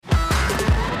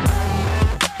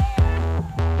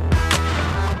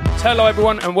Hello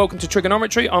everyone and welcome to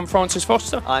Trigonometry. I'm Francis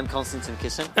Foster. I'm Konstantin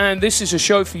Kisin. And this is a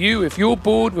show for you if you're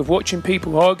bored with watching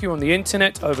people argue on the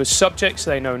internet over subjects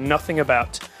they know nothing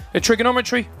about. At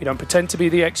Trigonometry, we don't pretend to be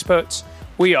the experts,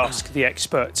 we ask the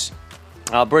experts.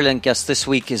 Our brilliant guest this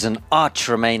week is an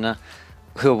arch-Remainer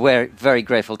who we're very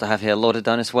grateful to have here. Lord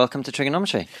Adonis, welcome to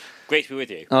Trigonometry. Great to be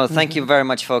with you. Oh, thank you very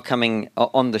much for coming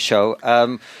on the show.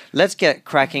 Let's get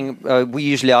cracking. We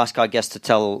usually ask our guests to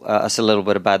tell us a little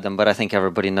bit about them, but I think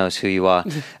everybody knows who you are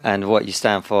and what you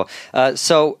stand for.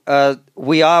 So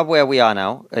we are where we are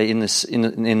now in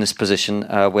this position.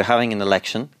 We're having an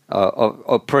election,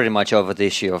 or pretty much over the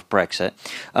issue of Brexit.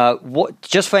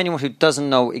 Just for anyone who doesn't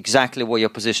know exactly what your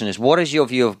position is, what is your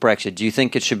view of Brexit? Do you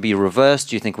think it should be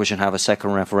reversed? Do you think we should have a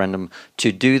second referendum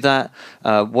to do that?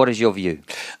 What is your view?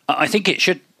 I think it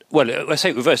should. Well, let's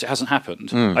say reverse. It hasn't happened.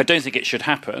 I don't think it should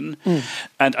happen,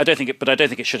 and I don't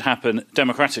think it should happen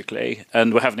democratically.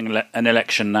 And we're having an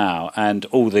election now, and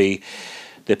all the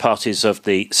parties of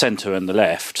the centre and the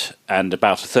left, and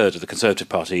about a third of the Conservative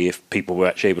Party, if people were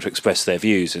actually able to express their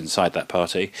views inside that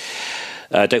party,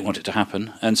 don't want it to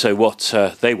happen. And so what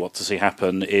they want to see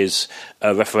happen is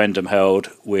a referendum held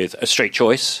with a straight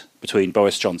choice between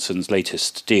Boris Johnson's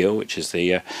latest deal, which is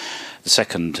the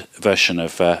second version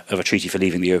of a treaty for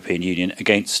leaving the European Union,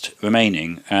 against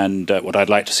remaining. And what I'd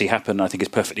like to see happen, I think is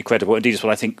perfectly credible, indeed is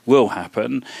what I think will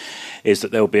happen, is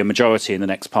that there will be a majority in the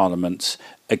next Parliament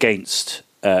against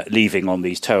leaving on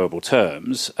these terrible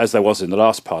terms, as there was in the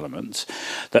last Parliament,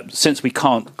 that since we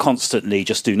can't constantly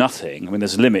just do nothing, I mean,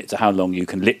 there's a limit to how long you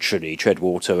can literally tread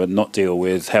water and not deal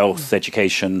with health,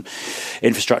 education,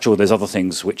 infrastructure, all those other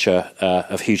things which are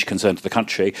of huge concern to the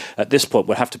country. At this point,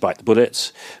 we'll have to bite the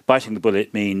bullet. Biting the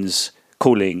bullet means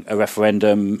calling a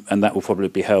referendum, and that will probably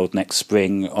be held next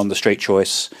spring on the straight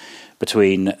choice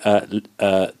between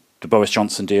the Boris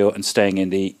Johnson deal and staying in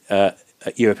the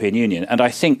European Union. And I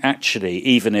think actually,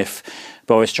 even if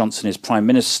Boris Johnson is Prime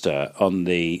Minister on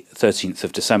the 13th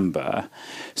of December,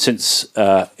 since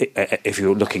if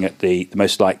you're looking at the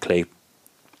most likely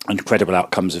and credible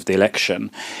outcomes of the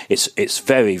election, it's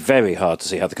very, very hard to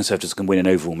see how the Conservatives can win an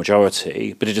overall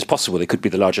majority. But it is possible they could be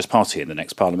the largest party in the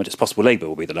next Parliament. It's possible Labour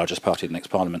will be the largest party in the next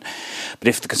Parliament. But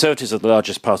if the Conservatives are the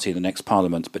largest party in the next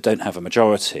Parliament but don't have a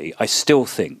majority, I still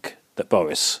think that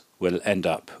Boris will end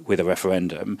up with a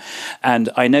referendum. And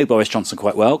I know Boris Johnson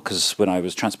quite well, because when I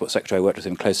was Transport Secretary, I worked with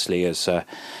him closely as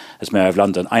Mayor of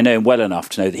London. I know him well enough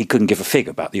to know that he couldn't give a fig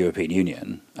about the European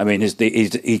Union. I mean,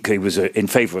 he was in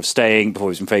favour of staying before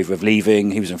he was in favour of leaving.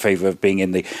 He was in favour of being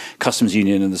in the customs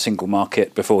union and the single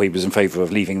market before he was in favour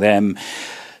of leaving them.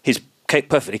 He's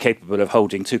perfectly capable of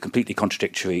holding two completely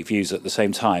contradictory views at the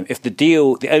same time. If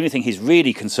the only thing he's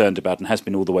really concerned about and has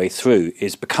been all the way through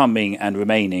is becoming and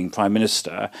remaining Prime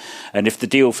Minister, and if the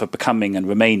deal for becoming and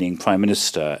remaining Prime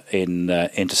Minister in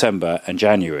December and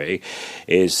January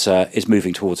is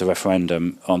moving towards a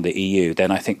referendum on the EU,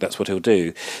 then I think that's what he'll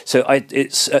do. So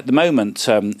it's at the moment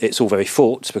it's all very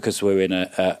fraught because we're in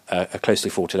a closely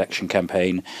fought election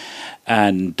campaign,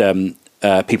 and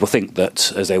people think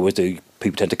that, as they always do,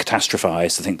 people tend to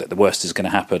catastrophise, to think that the worst is going to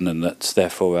happen and that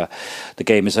therefore the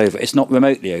game is over. It's not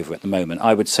remotely over at the moment.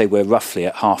 I would say we're roughly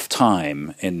at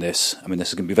half-time in this. I mean, this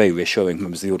is going to be very reassuring for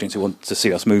members of the audience who want to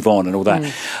see us move on and all that.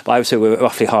 But I would say we're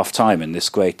roughly half-time in this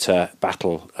great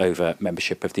battle over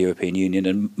membership of the European Union,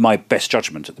 and my best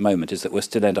judgment at the moment is that we'll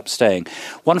still end up staying.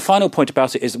 One final point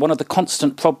about it is one of the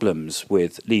constant problems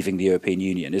with leaving the European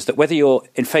Union is that whether you're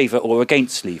in favour or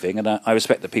against leaving, and I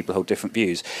respect that people hold different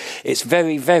views, it's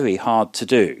very, very hard to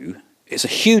do. It's a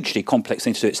hugely complex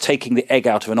thing to do. It's taking the egg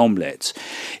out of an omelette.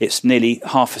 It's nearly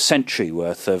half a century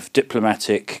worth of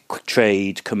diplomatic,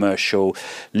 trade, commercial,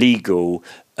 legal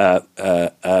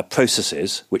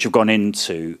processes which have gone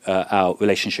into our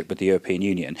relationship with the European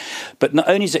Union. But not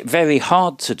only is it very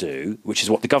hard to do, which is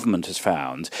what the government has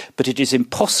found, but it is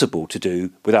impossible to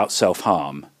do without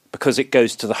self-harm, because it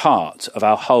goes to the heart of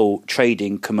our whole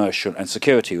trading, commercial and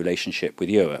security relationship with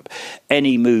Europe.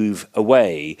 Any move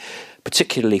away,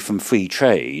 particularly from free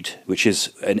trade, which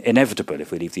is inevitable if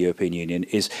we leave the European Union,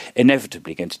 is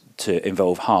inevitably going to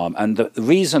involve harm. And the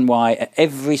reason why at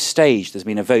every stage there's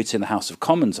been a vote in the House of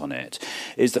Commons on it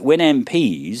is that when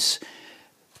MPs,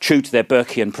 true to their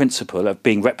Burkean principle of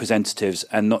being representatives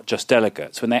and not just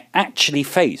delegates, when they're actually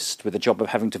faced with the job of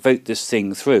having to vote this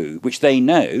thing through, which they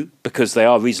know, because they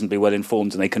are reasonably well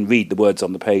informed and they can read the words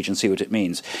on the page and see what it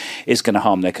means, is going to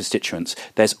harm their constituents,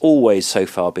 there's always so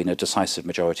far been a decisive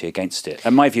majority against it.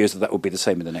 And my view is that that will be the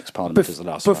same in the next Parliament as the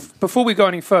last one. Before we go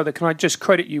any further, can I just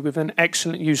credit you with an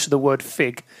excellent use of the word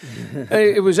fig?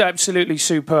 It was absolutely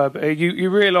superb. You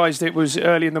realised it was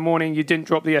early in the morning, you didn't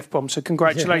drop the F-bomb, so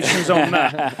congratulations on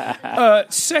that.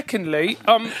 Secondly,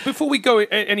 before we go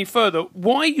any further,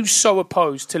 why are you so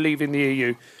opposed to leaving the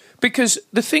EU? Because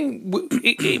the thing,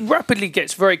 it rapidly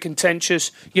gets very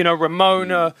contentious.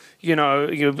 Ramona,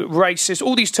 racist,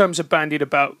 all these terms are bandied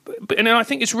about. And I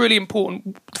think it's really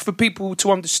important for people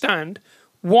to understand,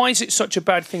 why is it such a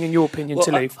bad thing, in your opinion,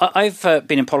 to leave? I've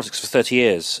been in politics for 30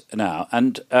 years now,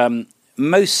 and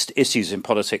most issues in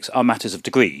politics are matters of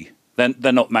degree.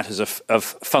 They're not matters of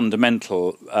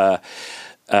fundamental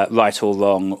right or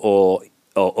wrong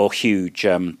or huge...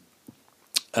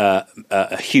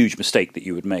 a huge mistake that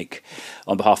you would make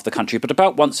on behalf of the country. But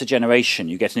about once a generation,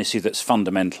 you get an issue that's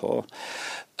fundamental.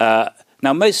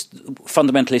 Now, most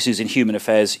fundamental issues in human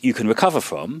affairs you can recover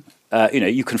from.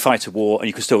 You can fight a war and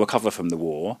you can still recover from the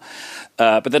war.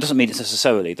 But that doesn't mean it's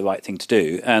necessarily the right thing to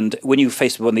do. And when you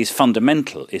face one of these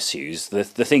fundamental issues, the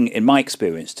thing, in my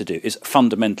experience, to do is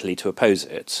fundamentally to oppose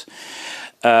it.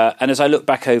 And as I look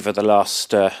back over the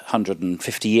last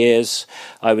 150 years,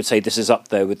 I would say this is up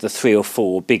there with the 3 or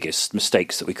 4 biggest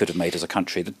mistakes that we could have made as a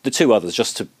country. The 2 others,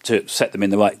 just to set them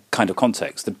in the right kind of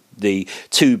context, the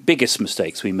 2 biggest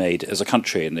mistakes we made as a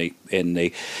country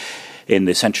in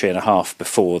the century and a half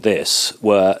before this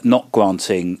were not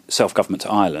granting self-government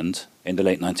to Ireland in the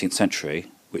late 19th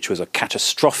century, which was a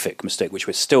catastrophic mistake, which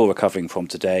we're still recovering from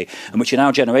today, and which in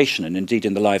our generation, and indeed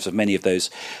in the lives of many of those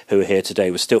who are here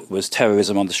today, was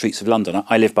terrorism on the streets of London.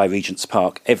 I live by Regent's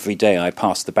Park. Every day I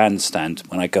pass the bandstand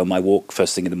when I go on my walk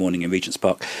first thing in the morning in Regent's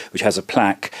Park, which has a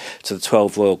plaque to the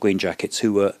 12 Royal Green Jackets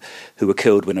who were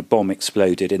killed when a bomb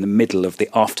exploded in the middle of the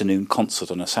afternoon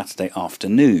concert on a Saturday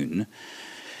afternoon.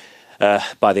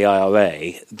 By the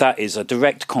IRA, that is a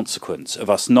direct consequence of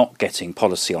us not getting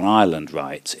policy on Ireland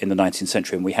right in the 19th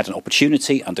century. And we had an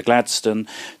opportunity under Gladstone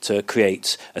to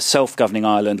create a self-governing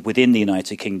Ireland within the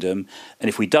United Kingdom. And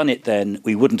if we'd done it then,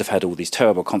 we wouldn't have had all these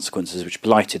terrible consequences which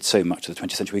blighted so much of the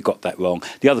 20th century. We got that wrong.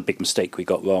 The other big mistake we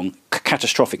got wrong,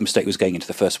 catastrophic mistake, was going into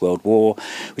the First World War,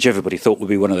 which everybody thought would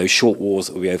be one of those short wars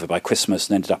that would be over by Christmas,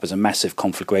 and ended up as a massive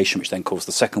conflagration, which then caused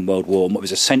the Second World War, and what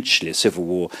was essentially a civil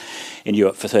war in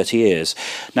Europe for 30 years.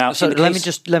 Now, so let me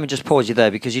just pause you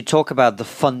there, because you talk about the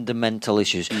fundamental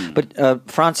issues. But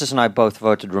Francis and I both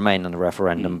voted Remain on the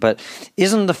referendum. But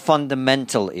isn't the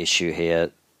fundamental issue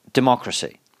here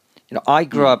democracy? I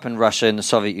grew up in Russia, in the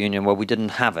Soviet Union, where we didn't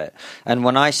have it. And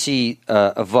when I see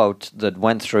a vote that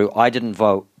went through, I didn't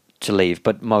vote to leave,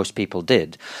 but most people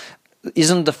did.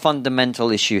 Isn't the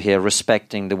fundamental issue here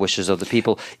respecting the wishes of the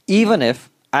people, even if,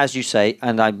 as you say,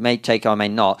 and I may take or I may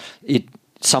not,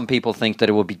 some people think that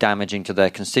it will be damaging to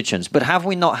their constituents. But have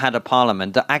we not had a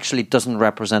parliament that actually doesn't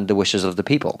represent the wishes of the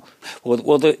people?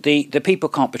 Well, the people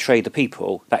can't betray the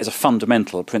people. That is a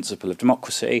fundamental principle of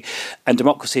democracy. And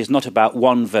democracy is not about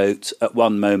one vote at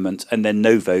one moment and then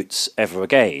no votes ever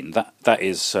again. That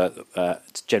is,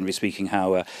 generally speaking,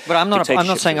 how. But I'm not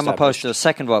saying I'm opposed to the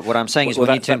second vote. What I'm saying is we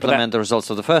need to implement the results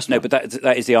of the first one. No, but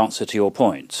that is the answer to your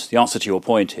point. The answer to your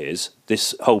point is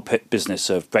this whole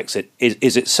business of Brexit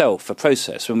is itself a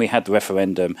process. When we had the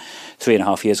referendum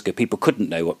 3.5 years ago, people couldn't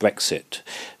know what Brexit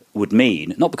would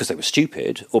mean, not because they were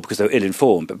stupid or because they were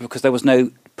ill-informed, but because there was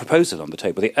no proposal on the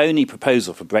table. The only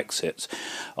proposal for Brexit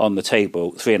on the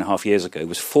table 3.5 years ago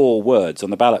was 4 words on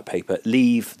the ballot paper: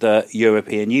 leave the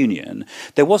European Union.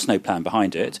 There was no plan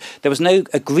behind it. There was no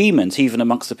agreement even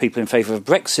amongst the people in favour of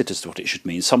Brexit as to what it should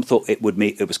mean. Some thought it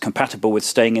was compatible with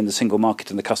staying in the single market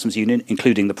and the customs union,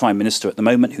 including the Prime Minister at the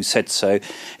moment, who said so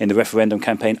in the referendum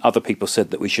campaign. Other people said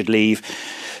that we should leave.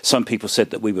 Some people said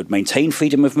that we would maintain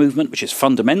freedom of movement, which is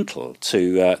fundamental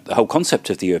to the whole concept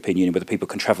of the European Union, whether people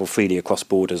can travel freely across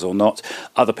borders or not.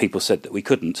 Other people said that we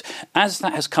couldn't. As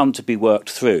that has come to be worked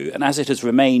through, and as it has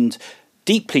remained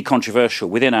deeply controversial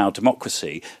within our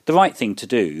democracy, the right thing to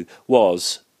do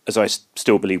was, as I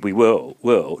still believe we will,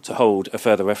 to hold a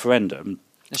further referendum.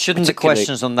 Shouldn't the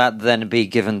questions on that then be,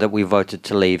 given that we voted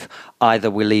to leave, either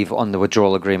we leave on the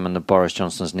withdrawal agreement that Boris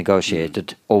Johnson has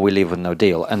negotiated, or we leave with no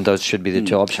deal, and those should be the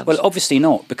 2 options? Well, obviously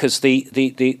not, because the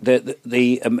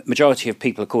majority of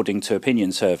people, according to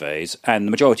opinion surveys, and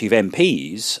the majority of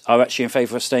MPs are actually in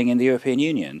favour of staying in the European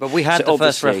Union. But we had the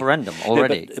first referendum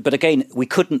already. No, but again, we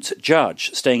couldn't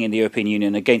judge staying in the European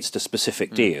Union against a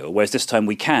specific deal, whereas this time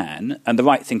we can, and the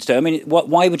right thing to do. I mean,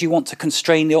 why would you want to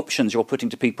constrain the options you're putting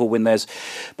to people when there's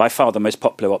by far the most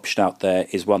popular option out there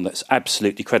is one that's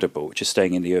absolutely credible, which is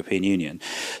staying in the European Union.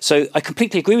 So I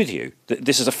completely agree with you that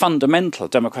this is a fundamental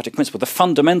democratic principle. The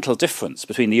fundamental difference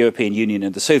between the European Union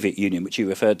and the Soviet Union, which you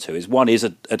referred to, is one is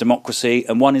a democracy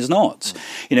and one is not.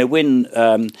 When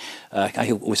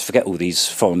I always forget all these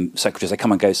foreign secretaries. They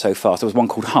come and go so fast. There was one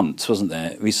called Hunt, wasn't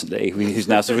there, recently, who's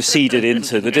now sort of receded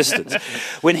into the distance.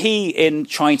 When he, in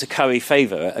trying to curry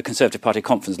favour at a Conservative Party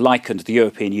conference, likened the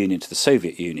European Union to the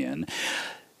Soviet Union,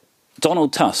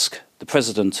 Donald Tusk, the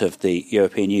president of the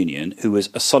European Union, who was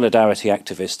a solidarity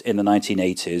activist in the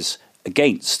 1980s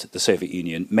against the Soviet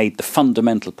Union, made the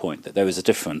fundamental point that there is a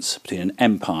difference between an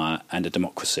empire and a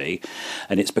democracy,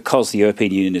 and it's because the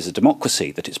European Union is a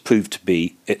democracy that it's proved to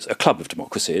be, it's a club of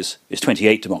democracies, it's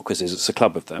 28 democracies, it's a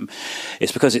club of them,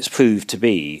 it's because it's proved to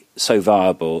be so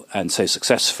viable and so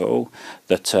successful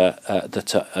that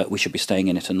we should be staying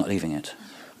in it and not leaving it.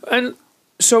 And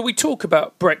so we talk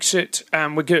about Brexit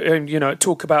and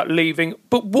talk about leaving,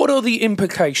 but what are the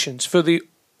implications for the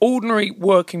ordinary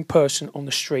working person on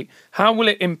the street? How will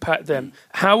it impact them?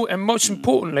 How, and most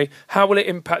importantly, how will it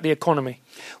impact the economy?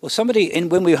 Well,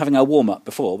 when we were having our warm-up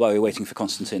before, while we were waiting for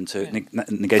Constantine to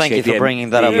negotiate... Thank you for bringing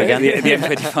that up again. The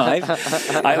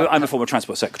M25. I'm a former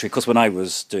transport secretary. Of course, when I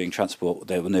was doing transport,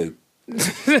 there were no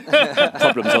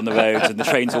problems on the roads and the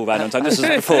trains all ran on time.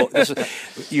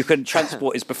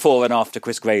 Transport is before and after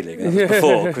Chris Grayling.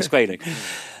 Before Chris Grayling.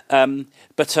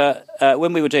 But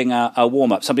when we were doing our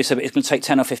warm-up, somebody said it's going to take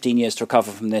 10 or 15 years to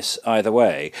recover from this either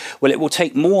way. Well, it will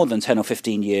take more than 10 or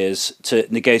 15 years to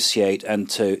negotiate and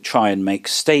to try and make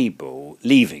stable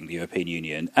leaving the European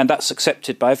Union, and that's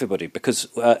accepted by everybody because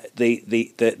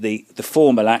the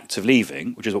formal act of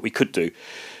leaving, which is what we could do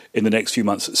in the next few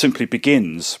months, simply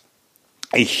begins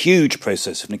a huge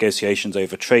process of negotiations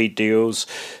over trade deals,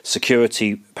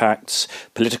 security pacts,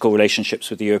 political relationships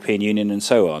with the European Union and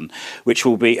so on, which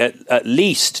will be at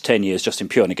least 10 years just in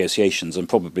pure negotiations and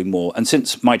probably more. And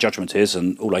since my judgment is,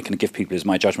 and all I can give people is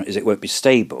my judgment, is it won't be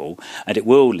stable and it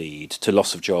will lead to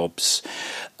loss of jobs,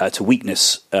 to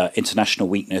weakness, international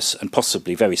weakness, and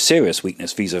possibly very serious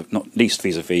weakness, not least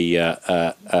vis-a-vis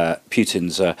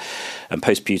Putin's and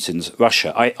post-Putin's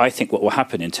Russia. I think what will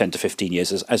happen in 10 to 15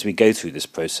 years is, as we go through this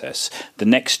process, the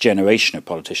next generation of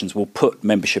politicians will put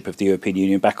membership of the European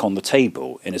Union back on the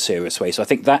table in a serious way. So I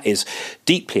think that is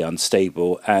deeply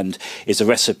unstable and is a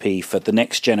recipe for the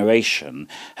next generation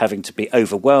having to be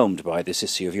overwhelmed by this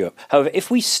issue of Europe. However, if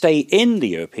we stay in the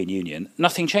European Union,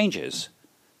 nothing changes.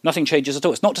 Nothing changes at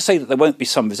all. It's not to say that there won't be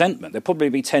some resentment. There'll probably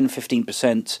be 10,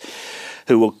 15%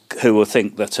 who will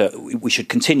think that we should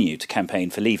continue to campaign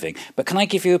for leaving. But can I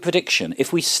give you a prediction?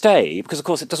 If we stay, because of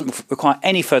course it doesn't require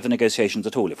any further negotiations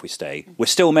at all if we stay. We're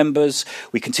still members.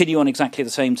 We continue on exactly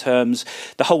the same terms.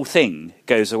 The whole thing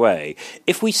goes away.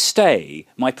 If we stay,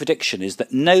 my prediction is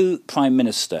that no Prime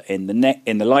Minister in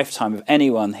the lifetime of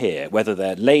anyone here, whether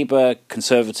they're Labour,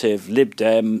 Conservative, Lib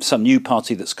Dem, some new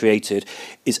party that's created,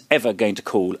 is ever going to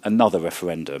call another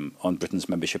referendum on Britain's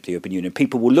membership of the European Union.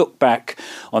 People will look back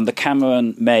on the Cameron,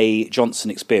 May,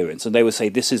 Johnson experience and they will say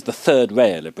this is the third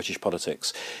rail of British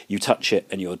politics. You touch it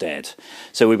and you're dead.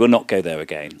 So we will not go there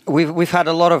again. We've had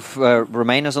a lot of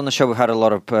Remainers on the show. We've had a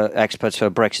lot of experts who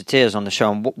are Brexiteers on the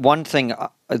show. And one thing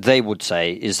they would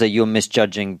say is that you're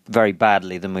misjudging very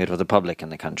badly the mood of the public in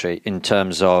the country in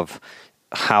terms of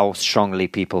how strongly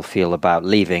people feel about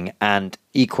leaving and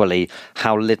equally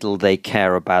how little they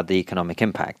care about the economic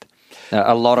impact.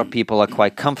 A lot of people are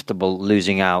quite comfortable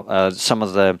losing out. Some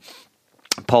of the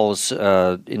polls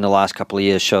in the last couple of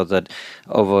years show that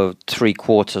over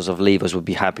 3/4 of leavers would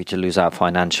be happy to lose out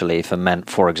financially if it meant,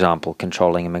 for example,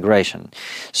 controlling immigration.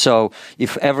 So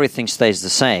if everything stays the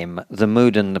same, the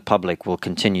mood in the public will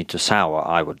continue to sour,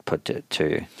 I would put it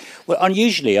to. Well,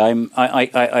 unusually,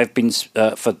 I've been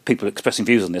for people expressing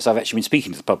views on this. I've actually been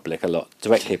speaking to the public a lot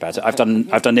directly about it. I've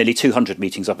done nearly 200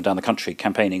 meetings up and down the country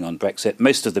campaigning on Brexit,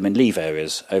 most of them in Leave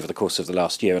areas over the course of the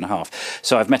last year and a half.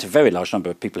 So I've met a very large number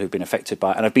of people who've been affected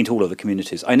by it, and I've been to all of the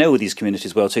communities. I know all these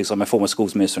communities well too. So I'm a former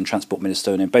schools minister and transport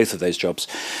minister, and in both of those jobs,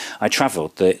 I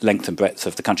travelled the length and breadth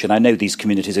of the country, and I know these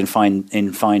communities in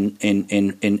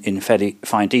fairly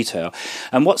fine detail.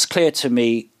 And what's clear to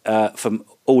me from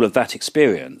all of that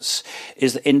experience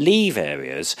is that in Leave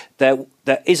areas there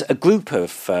is a group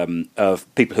of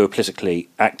people who are politically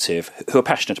active who are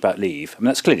passionate about Leave. I mean,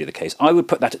 that's clearly the case. I would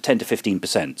put that at 10 to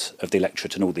 15% of the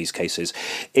electorate in all these cases.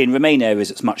 In Remain areas,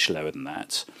 it's much lower than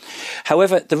that.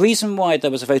 However, the reason why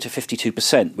there was a vote of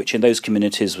 52%, which in those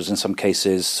communities was in some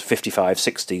cases 55,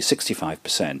 60,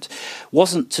 65%,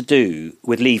 wasn't to do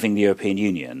with leaving the European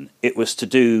Union. It was to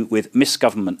do with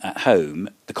misgovernment at home,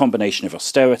 the combination of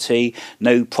austerity,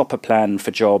 no proper plan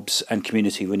for jobs and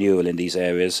community renewal in these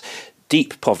areas,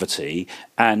 deep poverty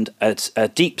and a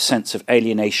deep sense of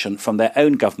alienation from their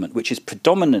own government, which is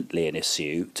predominantly an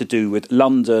issue to do with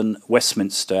London,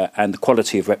 Westminster, and the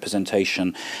quality of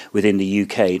representation within the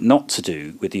UK, not to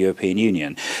do with the European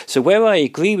Union. So where I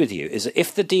agree with you is that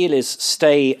if the deal is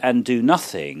stay and do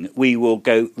nothing, we will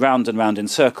go round and round in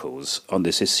circles on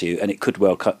this issue, and it could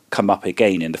well come up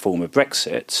again in the form of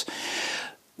Brexit.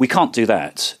 We can't do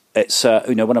that. It's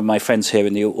one of my friends here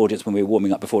in the audience when we were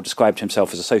warming up before described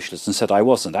himself as a socialist and said I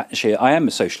wasn't. Actually, I am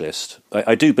a socialist.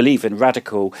 I do believe in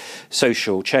radical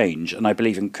social change, and I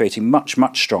believe in creating a much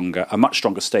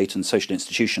stronger state and social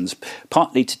institutions,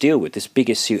 partly to deal with this big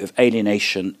issue of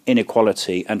alienation,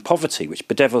 inequality and poverty, which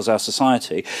bedevils our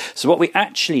society. So what we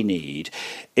actually need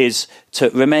is to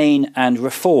remain and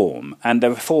reform, and the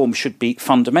reform should be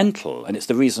fundamental, and it's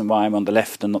the reason why I'm on the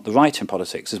left and not the right in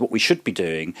politics, is what we should be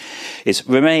doing is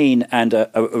remain and a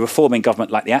reforming government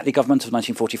like the Attlee government of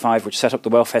 1945, which set up the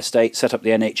welfare state, set up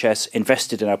the NHS,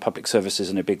 invested in our public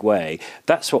services in a big way.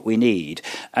 That's what we need.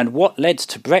 And what led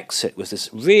to Brexit was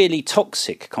this really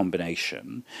toxic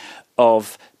combination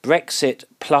of Brexit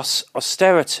plus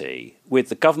austerity, with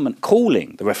the government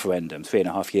calling the referendum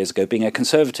 3.5 years ago being a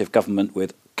Conservative government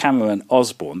with Cameron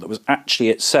Osborne that was actually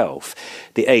itself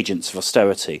the agents of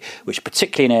austerity, which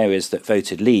particularly in areas that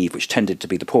voted Leave, which tended to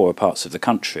be the poorer parts of the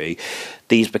country,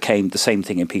 these became the same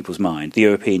thing in people's mind, the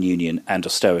European Union and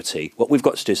austerity. What we've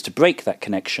got to do is to break that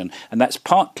connection, and that's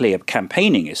partly a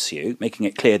campaigning issue, making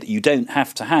it clear that you don't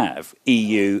have to have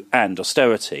EU and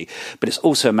austerity, but it's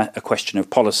also a question of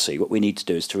policy. What we need to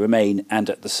do is to remain and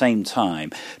at the same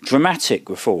time dramatic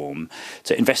reform,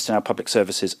 to invest in our public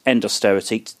services, end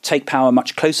austerity, to take power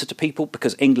much closer to people,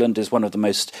 because England is one of the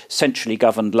most centrally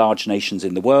governed large nations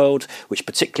in the world, which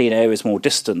particularly in areas more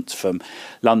distant from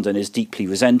London is deeply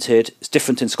resented. It's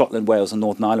different in Scotland, Wales and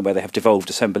Northern Ireland, where they have devolved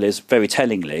assemblies. Very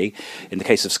tellingly, in the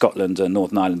case of Scotland and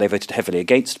Northern Ireland, they voted heavily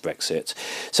against Brexit.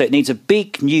 So it needs a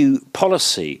big new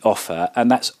policy offer, and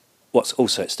that's what's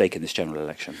also at stake in this general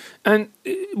election. And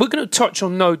we're going to touch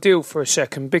on no deal for a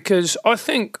second, because I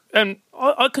think, and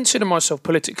I consider myself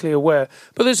politically aware,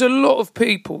 but there's a lot of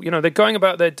people, they're going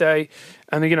about their day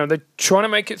and, they're trying to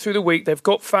make it through the week. They've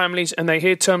got families and they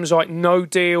hear terms like no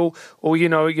deal or,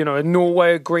 a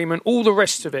Norway agreement, all the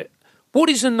rest of it. What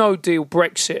is a no deal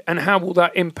Brexit, and how will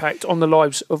that impact on the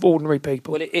lives of ordinary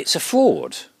people? Well, it's a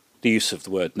fraud, the use of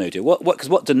the word no deal. Because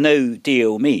what does no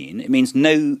deal mean? It means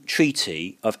no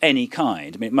treaty of any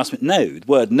kind. I mean, it must mean no. The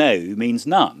word no means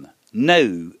none.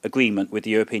 No agreement with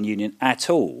the European Union at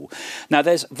all. Now,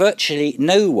 there's virtually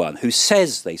no one who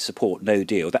says they support no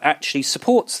deal that actually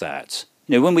supports that.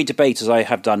 When we debate, as I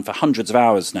have done for hundreds of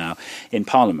hours now in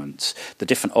Parliament, the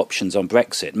different options on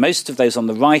Brexit, most of those on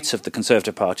the right of the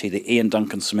Conservative Party, the Ian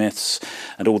Duncan Smiths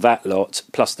and all that lot,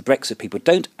 plus the Brexit people,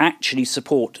 don't actually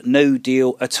support no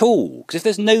deal at all. Because if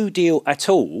there's no deal at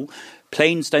all,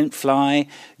 planes don't fly,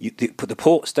 the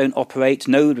ports don't operate,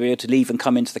 nobody will be able to leave and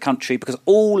come into the country, because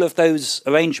all of those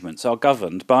arrangements are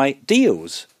governed by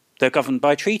deals. They're governed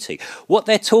by treaty. What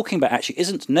they're talking about actually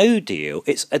isn't no deal,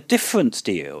 it's a different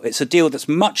deal. It's a deal that's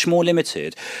much more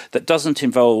limited, that doesn't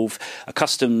involve a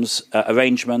customs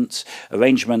arrangements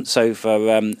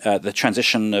over the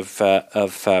transition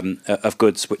of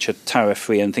goods which are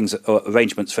tariff-free, and things, or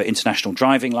arrangements for international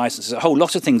driving licenses, a whole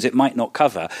lot of things it might not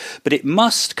cover. But it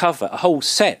must cover a whole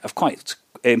set of quite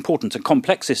important and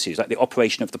complex issues, like the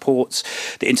operation of the ports,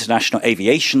 the international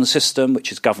aviation system,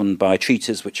 which is governed by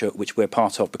treaties which we're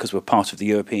part of because we're part of the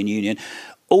European Union.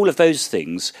 All of those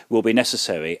things will be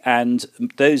necessary, and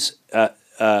those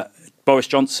Boris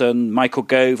Johnson, Michael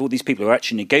Gove, all these people who are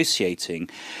actually negotiating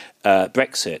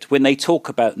Brexit, when they talk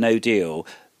about no deal,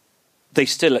 they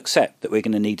still accept that we're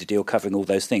going to need a deal covering all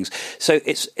those things. So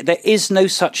there is no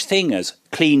such thing as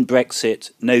clean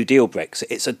Brexit, no deal Brexit.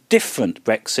 It's a different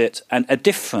Brexit and a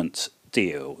different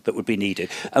deal that would be needed.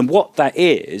 And what that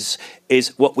is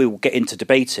what we will get into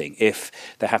debating if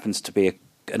there happens to be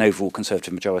an overall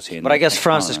Conservative majority. But I guess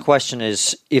France's question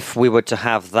is, if we were to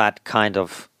have that kind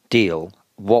of deal,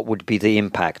 what would be the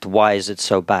impact? Why is it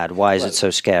so bad? Why is it so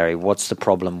scary? What's the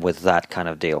problem with that kind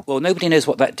of deal? Well, nobody knows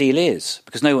what that deal is,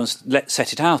 because no one's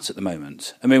set it out at the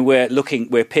moment. I mean,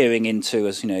 we're peering into,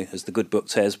 as the good book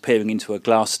says, peering into a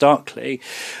glass darkly.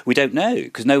 We don't know,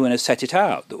 because no one has set it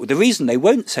out. The reason they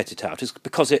won't set it out is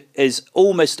because it is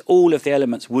almost all of the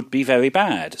elements would be very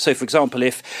bad. So, for example,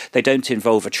 if they don't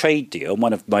involve a trade deal,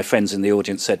 one of my friends in the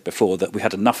audience said before that we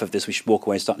had enough of this, we should walk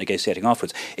away and start negotiating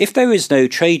afterwards. If there is no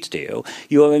trade deal,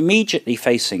 you are immediately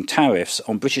facing tariffs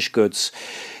on British goods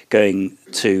going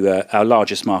to our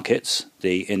largest markets,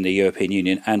 in the European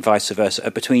Union, and vice versa,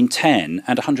 are between 10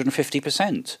 and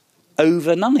 150%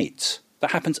 overnight.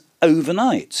 That happens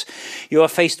overnight. You are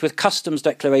faced with customs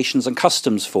declarations and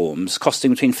customs forms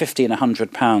costing between £50 and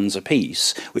 £100 a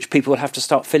piece, which people will have to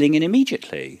start filling in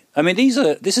immediately. I mean,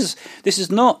 this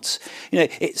is not,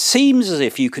 it seems as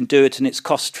if you can do it and it's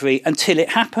cost-free until it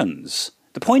happens.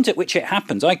 The point at which it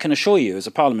happens, I can assure you as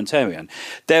a parliamentarian,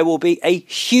 there will be a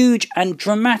huge and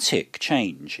dramatic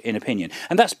change in opinion.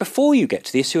 And that's before you get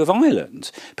to the issue of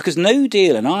Ireland, because no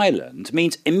deal in Ireland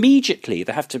means immediately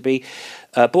there have to be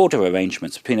border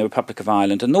arrangements between the Republic of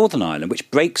Ireland and Northern Ireland,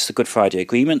 which breaks the Good Friday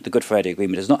Agreement. The Good Friday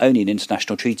Agreement is not only an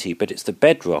international treaty, but it's the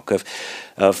bedrock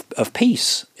of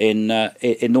peace in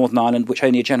Northern Ireland, which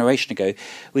only a generation ago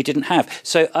we didn't have.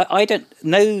 So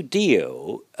no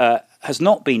deal has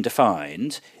not been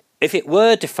defined. If it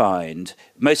were defined,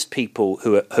 most people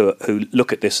who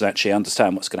look at this and actually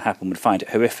understand what's going to happen would find it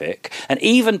horrific. And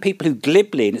even people who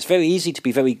glibly, and it's very easy to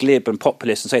be very glib and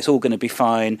populist and say it's all going to be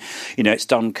fine, it's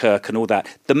Dunkirk and all that.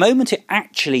 The moment it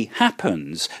actually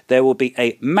happens, there will be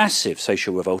a massive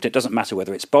social revolt. It doesn't matter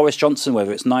whether it's Boris Johnson,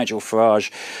 whether it's Nigel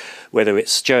Farage, whether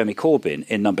it's Jeremy Corbyn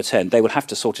in number 10, they will have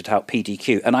to sort it out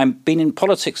PDQ. And I've been in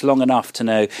politics long enough to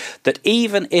know that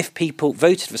even if people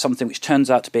voted for something which turns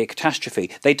out to be a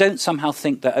catastrophe, they don't somehow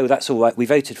think that, oh, that's all right, we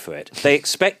voted for it. They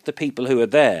expect the people who are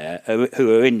there,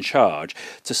 who are in charge,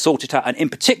 to sort it out. And in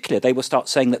particular, they will start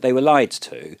saying that they were lied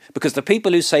to. Because the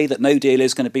people who say that no deal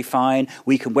is going to be fine,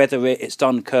 we can weather it, it's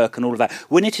Dunkirk and all of that,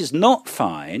 when it is not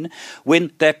fine,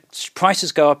 when their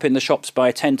prices go up in the shops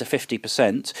by 10 to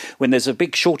 50%, when there's a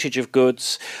big shortage of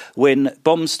goods, when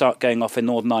bombs start going off in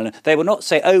Northern Ireland, they will not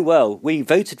say, oh, well, we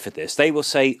voted for this. They will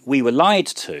say, we were lied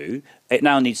to. It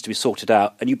now needs to be sorted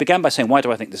out. And you began by saying, why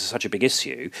do I think this is such a big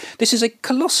issue? This is a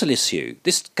colossal issue.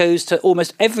 This goes to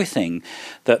almost everything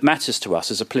that matters to us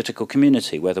as a political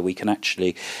community, whether we can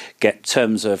actually get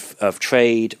terms of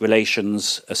trade,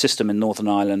 relations, a system in Northern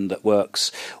Ireland that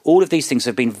works. All of these things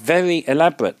have been very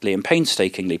elaborately and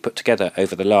painstakingly put together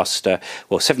over the last,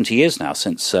 70 years now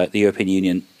since the European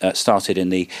Union started in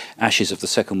the ashes of the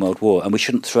Second World War. And we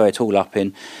shouldn't throw it all up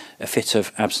in a fit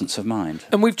of absence of mind.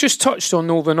 And we've just touched on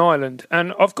Northern Ireland,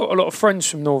 and I've got a lot of friends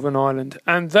from Northern Ireland,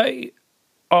 and they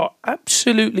are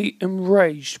absolutely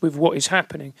enraged with what is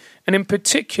happening. And in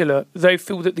particular, they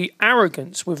feel that the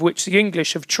arrogance with which the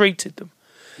English have treated them.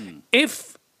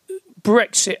 If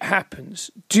Brexit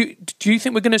happens, do you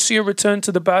think we're going to see a return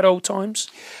to the bad old times?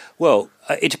 Well,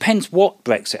 it depends what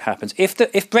Brexit happens. If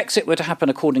Brexit were to happen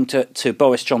according to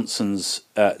Boris Johnson's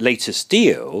latest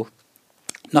deal,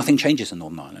 nothing changes in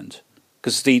Northern Ireland.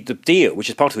 Because the deal, which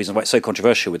is part of the reason why it's so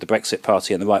controversial with the Brexit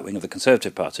Party and the right wing of the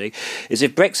Conservative Party, is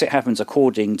if Brexit happens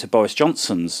according to Boris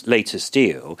Johnson's latest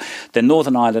deal, then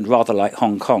Northern Ireland, rather like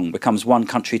Hong Kong, becomes one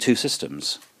country, two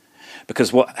systems.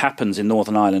 Because what happens in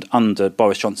Northern Ireland under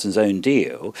Boris Johnson's own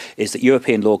deal is that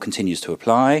European law continues to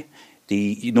apply.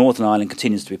 The Northern Ireland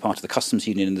continues to be part of the customs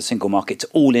union and the single market to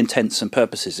all intents and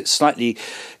purposes. It's slightly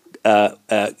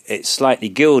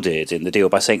gilded in the deal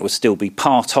by saying it will still be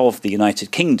part of the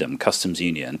United Kingdom customs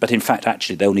union, but in fact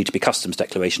actually there will need to be customs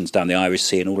declarations down the Irish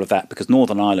Sea and all of that, because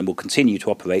Northern Ireland will continue to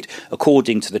operate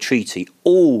according to the treaty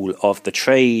all of the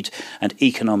trade and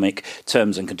economic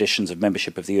terms and conditions of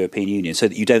membership of the European Union, so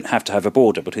that you don't have to have a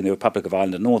border between the Republic of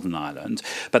Ireland and Northern Ireland.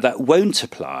 But that won't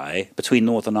apply between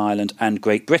Northern Ireland and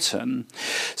Great Britain.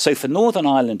 So for Northern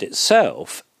Ireland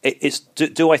itself,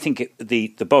 do I think the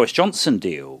Boris Johnson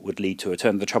deal would lead to a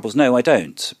return of the Troubles? No, I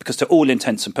don't, because to all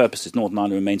intents and purposes, Northern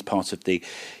Ireland remains part of the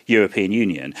European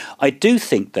Union. I do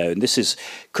think, though, and this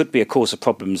could be a cause of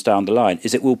problems down the line,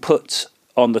 is it will put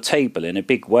on the table in a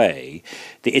big way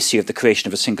the issue of the creation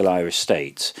of a single Irish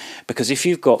state. Because if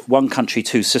you've got one country,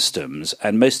 two systems,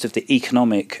 and most of the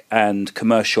economic and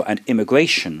commercial and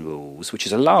immigration rules, which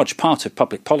is a large part of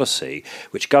public policy,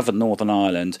 which govern Northern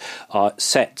Ireland, are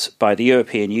set by the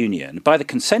European Union, by the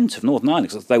consent of Northern Ireland,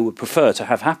 because they would prefer to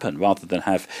have happen rather than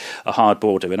have a hard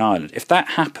border in Ireland. If that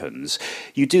happens,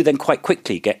 you do then quite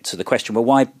quickly get to the question,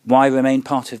 well, why remain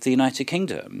part of the United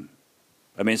Kingdom?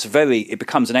 I mean, it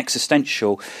becomes an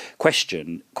existential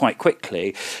question quite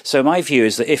quickly. So my view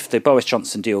is that if the Boris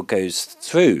Johnson deal goes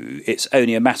through, it's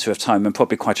only a matter of time, and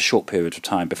probably quite a short period of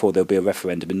time, before there'll be a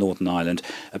referendum in Northern Ireland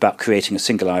about creating a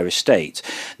single Irish state.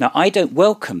 Now, I don't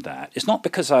welcome that. It's not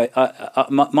because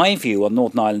my view on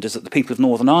Northern Ireland is that the people of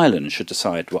Northern Ireland should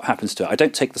decide what happens to it. I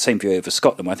don't take the same view over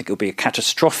Scotland. I think it would be a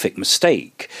catastrophic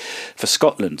mistake for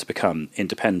Scotland to become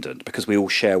independent because we all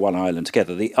share one island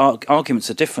together. The arguments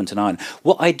are different in Ireland.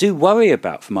 What I do worry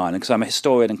about from Ireland, because I'm a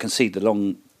historian and can see the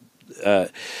long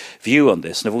view on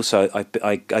this, and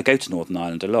I go to Northern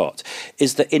Ireland a lot,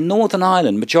 is that in Northern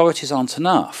Ireland, majorities aren't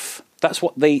enough. That's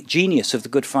what the genius of the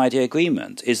Good Friday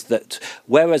Agreement is, that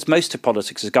whereas most of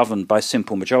politics is governed by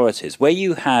simple majorities, where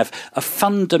you have a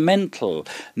fundamental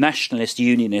nationalist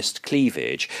unionist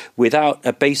cleavage without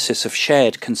a basis of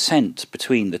shared consent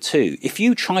between the two, if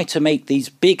you try to make these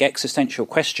big existential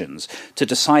questions to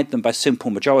decide them by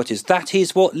simple majorities, that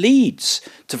is what leads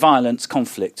to violence,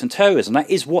 conflict and terrorism. That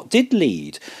is what did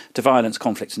lead to violence,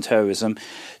 conflict and terrorism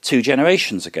 2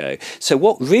 generations ago. So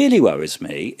what really worries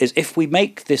me is if we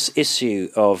make this issue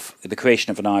of the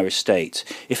creation of an Irish state,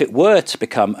 if it were to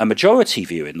become a majority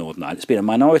view in Northern Ireland, it's been a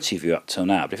minority view up till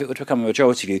now, but if it were to become a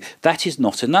majority view, that is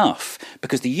not enough,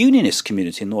 because the unionist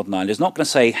community in Northern Ireland is not going to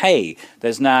say, hey,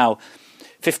 there's now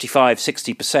 55,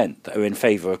 60% that are in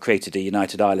favour of creating a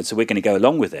united Ireland, so we're going to go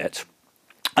along with it.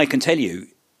 I can tell you,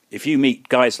 if you meet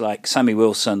guys like Sammy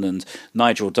Wilson and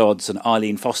Nigel Dodds and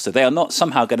Arlene Foster, they are not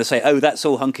somehow going to say, oh, that's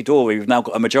all hunky-dory, we've now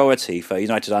got a majority for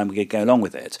United Ireland, we're going to go along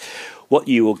with it. What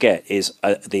you will get is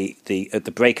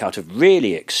the breakout of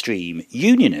really extreme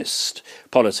unionist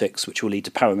politics, which will lead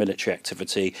to paramilitary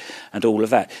activity and all of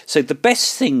that. So the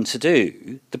best thing to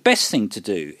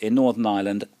do in Northern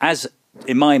Ireland, as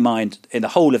in my mind, in the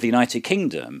whole of the United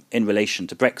Kingdom in relation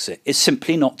to Brexit, is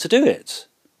simply not to do it.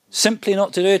 Simply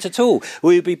not to do it at all.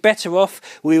 We would be better off,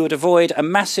 we would avoid a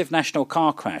massive national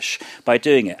car crash by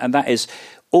doing it. And that is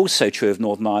also true of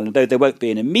Northern Ireland, though there won't be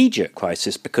an immediate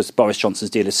crisis because Boris Johnson's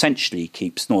deal essentially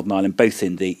keeps Northern Ireland both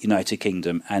in the United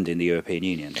Kingdom and in the European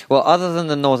Union. Well, other than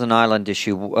the Northern Ireland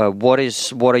issue, what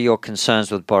are your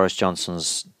concerns with Boris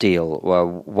Johnson's deal?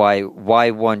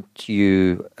 Why won't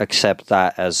you accept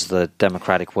that as the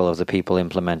democratic will of the people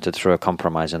implemented through a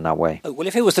compromise in that way? Well,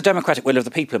 if it was the democratic will of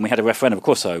the people and we had a referendum, of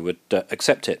course I would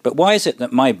accept it. But why is it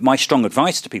that my strong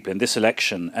advice to people in this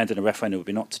election and in a referendum would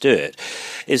be not to do it,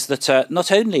 is that not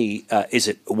only is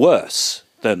it worse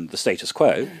than the status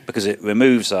quo, because it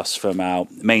removes us from our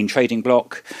main trading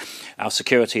bloc, our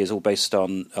security is all based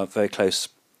on very close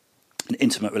and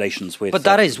intimate relations with... But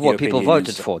that is what European people Union.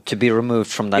 voted for, to be removed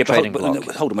from that trading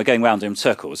bloc. Hold on, we're going round in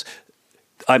circles.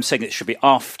 I'm saying it should be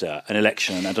after an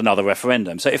election and another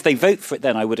referendum. So if they vote for it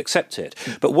then, I would accept it.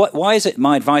 But why is it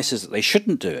my advice is that they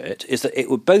shouldn't do it, is that it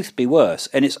would both be worse,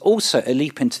 and it's also a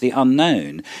leap into the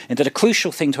unknown, in that a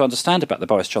crucial thing to understand about the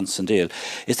Boris Johnson deal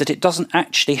is that it doesn't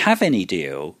actually have any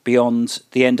deal beyond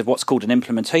the end of what's called an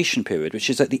implementation period, which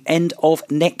is at the end of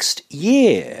next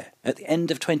year. At the end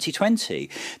of 2020.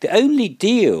 The only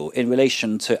deal in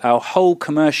relation to our whole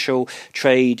commercial,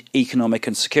 trade, economic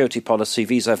and security policy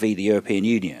vis-à-vis the European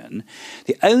Union,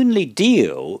 the only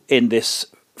deal in this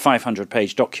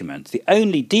 500-page document, the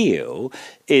only deal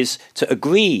is to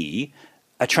agree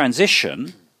a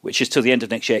transition, which is till the end of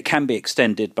next year, it can be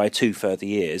extended by 2 further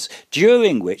years,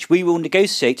 during which we will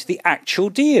negotiate the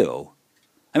actual deal.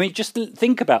 I mean, just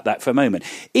think about that for a moment.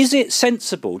 Is it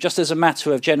sensible, just as a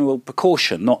matter of general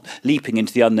precaution, not leaping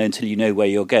into the unknown until you know where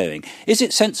you're going, is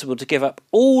it sensible to give up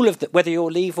all of the, whether you're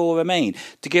leave or remain,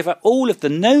 to give up all of the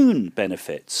known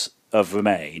benefits of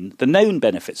Remain, the known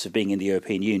benefits of being in the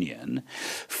European Union,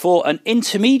 for an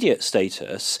intermediate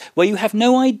status where you have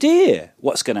no idea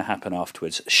what's going to happen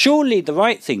afterwards? Surely the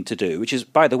right thing to do, which is,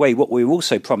 by the way, what we were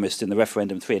also promised in the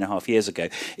referendum 3.5 years ago,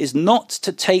 is not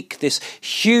to take this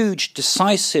huge,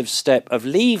 decisive step of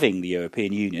leaving the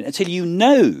European Union until you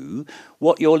know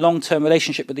what your long-term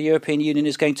relationship with the European Union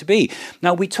is going to be.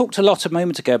 Now, we talked a lot a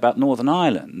moment ago about Northern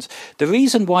Ireland. The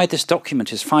reason why this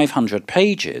document is 500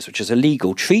 pages, which is a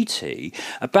legal treaty,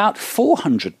 about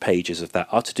 400 pages of that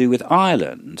are to do with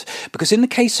Ireland. Because in the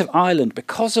case of Ireland,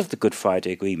 because of the Good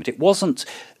Friday Agreement, it wasn't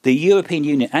the European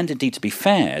Union, and indeed, to be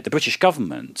fair, the British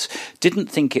government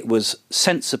didn't think it was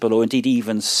sensible or indeed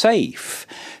even safe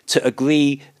to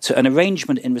agree to an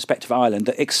arrangement in respect of Ireland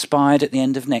that expired at the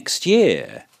end of next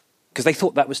year, because they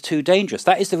thought that was too dangerous.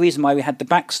 That is the reason why we had the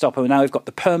backstop, and now we've got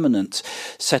the permanent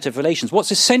set of relations.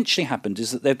 What's essentially happened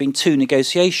is that there have been 2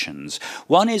 negotiations.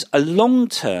 One is a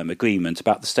long-term agreement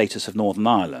about the status of Northern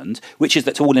Ireland, which is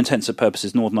that to all intents and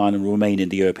purposes Northern Ireland will remain in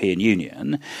the European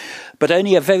Union, but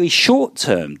only a very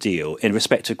short-term deal in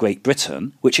respect of Great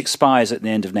Britain, which expires at the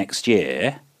end of next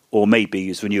year, or maybe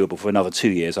is renewable for another 2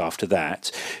 years after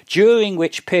that, during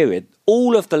which period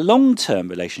all of the long-term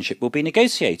relationship will be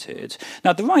negotiated.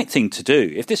 Now, the right thing to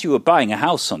do, if you were buying a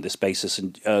house on this basis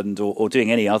or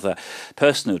doing any other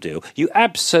personal deal, you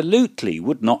absolutely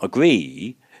would not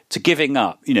agree to giving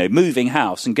up, moving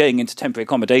house and going into temporary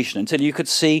accommodation until you could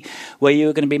see where you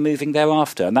were going to be moving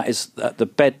thereafter. And that is at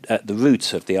the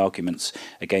root of the arguments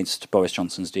against Boris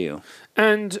Johnson's deal.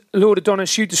 And Lord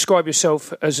Adonis, you describe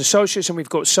yourself as a socialist, and we've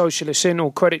got socialists in.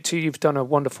 All credit to you. You've done a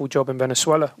wonderful job in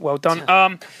Venezuela. Well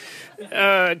done.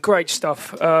 Great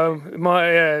stuff.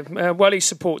 Well, he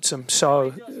supports them,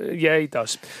 so yeah, he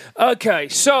does. Okay,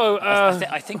 so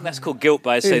I think that's called guilt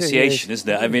by association, isn't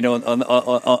it? I mean,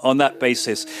 on that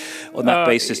basis,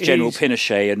 General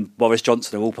Pinochet and Boris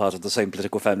Johnson are all part of the same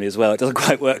political family as well. It doesn't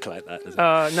quite work like that, does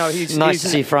it? No, he's nice to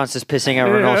see Francis pissing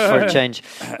everyone off for a change.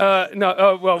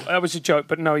 Well, that was a joke,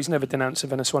 but no, he's never denounced the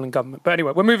Venezuelan government. But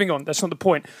anyway, we're moving on. That's not the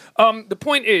point. The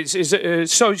point is that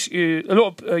a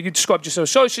lot of you described yourself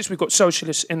as socialist. We've got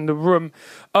socialists in the room.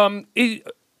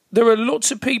 There are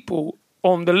lots of people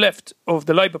on the left of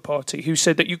the Labour Party who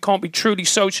said that you can't be truly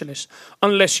socialist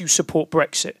unless you support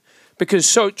Brexit,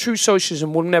 because true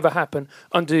socialism will never happen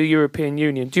under the European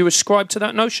Union. Do you ascribe to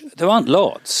that notion? There aren't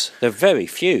lots. There are very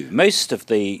few. Most of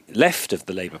the left of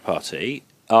the Labour Party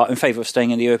are in favour of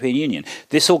staying in the European Union.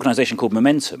 This organisation called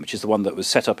Momentum, which is the one that was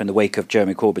set up in the wake of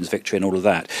Jeremy Corbyn's victory and all of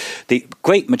that, the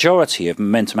great majority of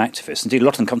Momentum activists, indeed a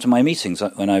lot of them come to my meetings,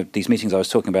 these meetings I was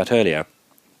talking about earlier,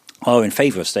 are in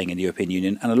favour of staying in the European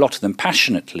Union, and a lot of them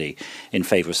passionately in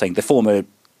favour of staying. The former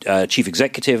chief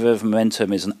executive of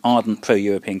Momentum is an ardent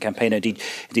pro-European campaigner. Indeed,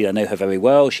 I know her very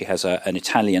well. She has an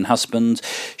Italian husband.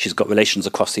 She's got relations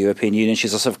across the European Union.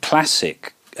 She's a sort of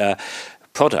classic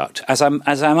product, as am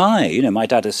I. You know, my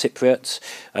dad is Cypriot.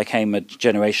 I came a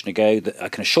generation ago. I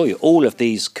can assure you, all of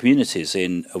these communities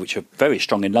which are very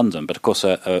strong in London, but of course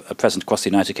are present across the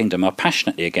United Kingdom, are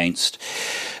passionately against.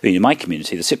 My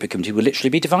community, the Cypriot community, will literally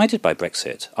be divided by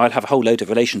Brexit. I'll have a whole load of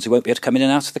relations who won't be able to come in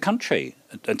and out of the country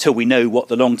until we know what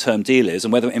the long-term deal is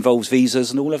and whether it involves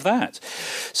visas and all of that.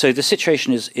 So the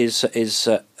situation is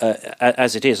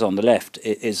as it is on the left,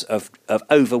 is of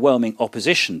overwhelming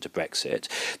opposition to Brexit.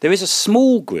 There is a small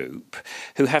group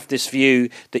who have this view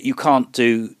that you can't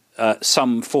do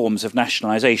some forms of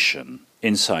nationalisation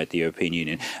inside the European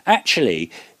Union. Actually,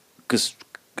 because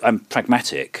I'm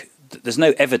pragmatic, there's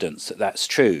no evidence that that's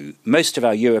true. Most of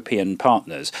our European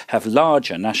partners have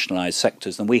larger nationalised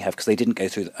sectors than we have because they didn't go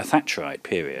through a Thatcherite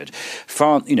period.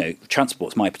 France,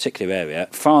 transport's my particular area.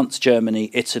 France, Germany,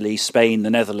 Italy, Spain, the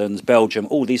Netherlands, Belgium,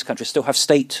 all these countries still have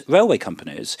state railway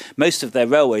companies. Most of their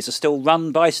railways are still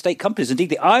run by state companies. Indeed,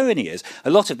 the irony is a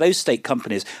lot of those state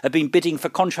companies have been bidding for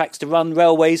contracts to run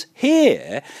railways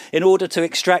here in order to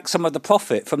extract some of the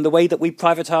profit from the way that we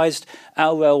privatised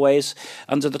our railways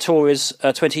under the Tories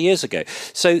 20 years ago.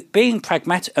 So being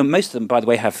pragmatic, and most of them, by the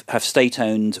way, have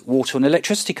state-owned water and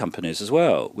electricity companies as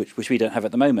well, which we don't have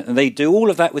at the moment. And they do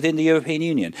all of that within the European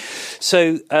Union.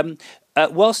 So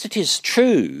whilst it is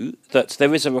true that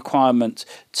there is a requirement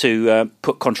to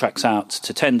put contracts out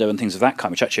to tender and things of that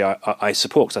kind, which actually I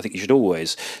support, because I think you should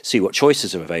always see what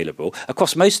choices are available.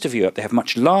 Across most of Europe, they have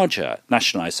much larger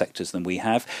nationalised sectors than we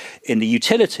have. In the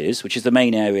utilities, which is the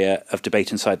main area of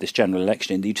debate inside this general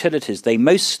election, in the utilities, they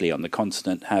mostly on the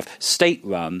continent have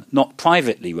state-run, not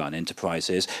privately run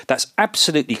enterprises. That's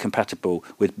absolutely compatible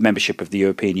with membership of the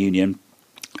European Union.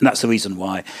 And that's the reason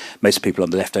why most people on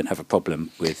the left don't have a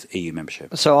problem with EU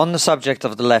membership. So on the subject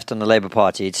of the left and the Labour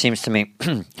Party, it seems to me,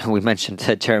 we mentioned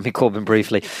Jeremy Corbyn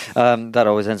briefly, that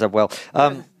always ends up well.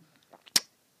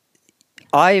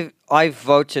 I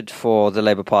voted for the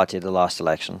Labour Party at the last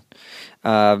election.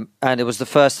 And it was the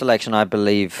first election, I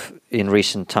believe, in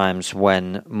recent times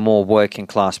when more working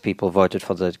class people voted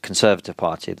for the Conservative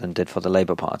Party than did for the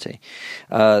Labour Party.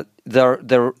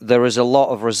 There is a lot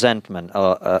of resentment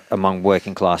among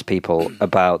working class people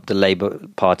about the Labour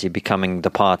Party becoming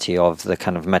the party of the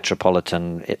kind of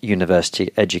metropolitan,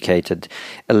 university-educated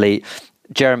elite.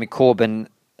 Jeremy Corbyn,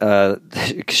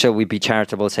 shall we be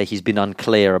charitable, say he's been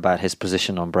unclear about his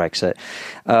position on Brexit.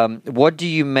 What do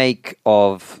you make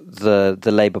of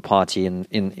the Labour Party and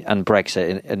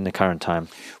Brexit in the current time?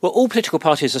 Well, all political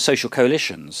parties are social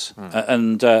coalitions,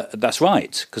 and that's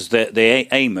right, because the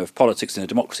aim of politics in a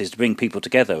democracy is to bring people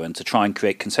together and to try and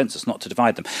create consensus, not to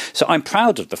divide them. So I'm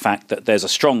proud of the fact that there's a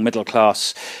strong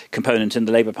middle-class component in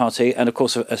the Labour Party and, of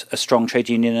course, a strong trade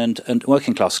union and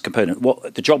working-class component.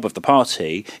 What the job of the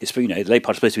party is, the Labour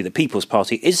Party is supposed to be the People's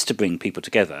Party, is to bring people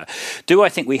together. Do I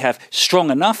think we have strong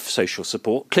enough social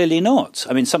support? Clearly not.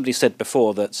 I mean, somebody said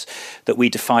before that we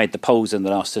defied the polls in the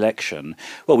last election.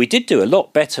 Well, we did do a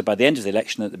lot better by the end of the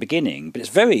election than at the beginning, but it's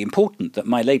very important that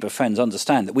my Labour friends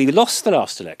understand that we lost the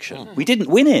last election. We didn't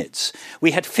win it.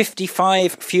 We had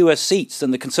 55 fewer seats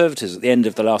than the Conservatives at the end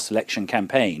of the last election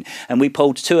campaign, and we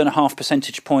polled 2.5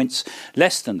 percentage points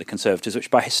less than the Conservatives,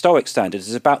 which by historic standards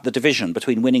is about the division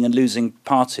between winning and losing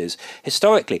parties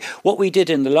historically. historically. What we did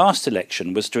in the last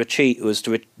election was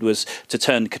to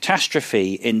turn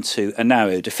catastrophe into a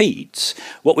narrow defeat.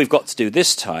 What we've got to do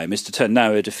this time is to turn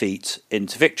narrow defeat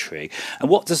into victory. And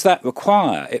what does that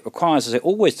require? It requires, as it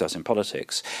always does in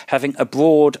politics, having a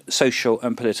broad social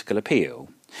and political appeal.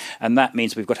 And that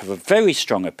means we've got to have a very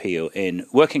strong appeal in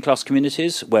working class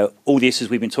communities where all the issues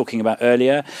we've been talking about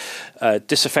earlier,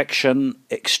 disaffection,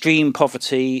 extreme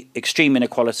poverty, extreme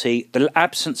inequality, the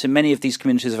absence in many of these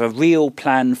communities of a real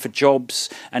plan for jobs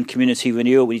and community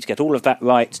renewal. We need to get all of that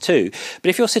right too. But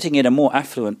if you're sitting in a more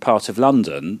affluent part of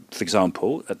London, for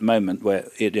example, at the moment where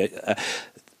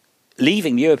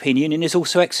leaving the European Union is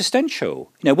also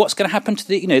existential. What's going to happen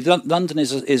to London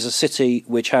is a city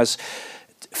which has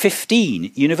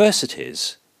 15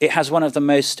 universities. It has one of the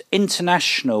most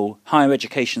international higher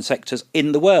education sectors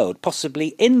in the world, possibly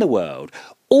in the world.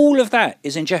 All of that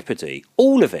is in jeopardy.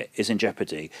 All of it is in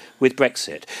jeopardy with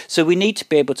Brexit. So we need to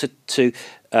be able to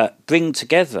bring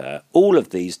together all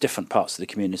of these different parts of the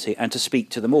community and to speak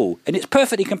to them all. And it's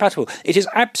perfectly compatible. It is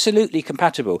absolutely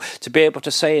compatible to be able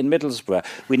to say in Middlesbrough,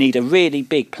 we need a really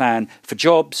big plan for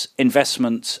jobs,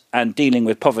 investment and dealing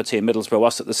with poverty in Middlesbrough,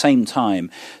 whilst at the same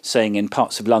time saying in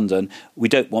parts of London, we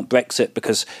don't want Brexit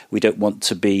because we don't want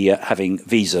to be having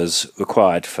visas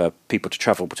required for people to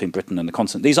travel between Britain and the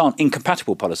continent. These aren't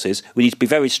incompatible policies. We need to be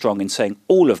very strong in saying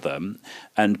all of them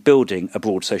and building a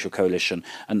broad social coalition.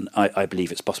 And I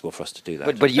believe it's possible for us to do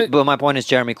that. But my point is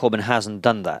Jeremy Corbyn hasn't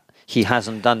done that. He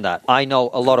hasn't done that. I know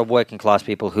a lot of working class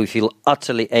people who feel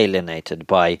utterly alienated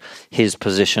by his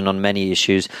position on many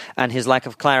issues and his lack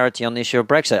of clarity on the issue of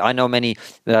Brexit. I know many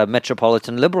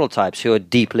metropolitan liberal types who are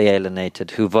deeply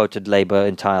alienated, who voted Labour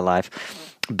entire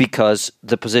life, because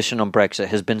the position on Brexit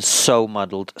has been so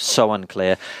muddled, so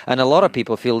unclear. And a lot of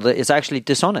people feel that it's actually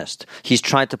dishonest. He's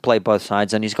tried to play both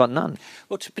sides and he's got none.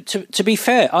 Well, to be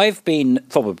fair, I've been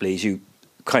probably, as you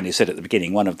kindly said at the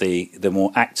beginning, one of the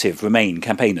more active Remain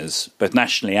campaigners, both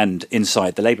nationally and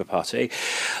inside the Labour Party.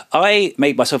 I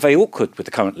made myself very awkward with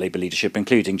the current Labour leadership,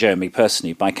 including Jeremy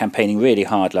personally, by campaigning really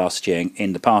hard last year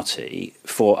in the party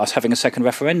for us having a second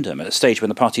referendum at a stage when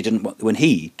the party didn't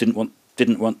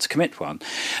want to commit one.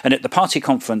 And at the party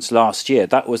conference last year,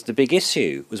 that was the big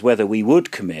issue, was whether we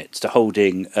would commit to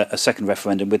holding a second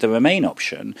referendum with the Remain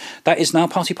option. That is now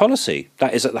party policy.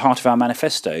 That is at the heart of our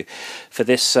manifesto for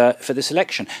this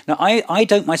election. Now, I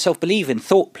don't myself believe in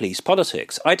thought police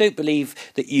politics. I don't believe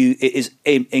that it is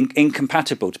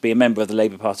incompatible to be a member of the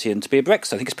Labour Party and to be a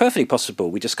Brexit. I think it's perfectly possible,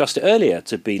 we discussed it earlier,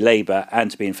 to be Labour and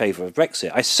to be in favour of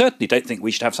Brexit. I certainly don't think we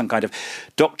should have some kind of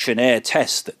doctrinaire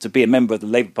test that to be a member of the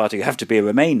Labour Party you have to be a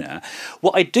Remainer.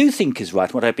 What I do think is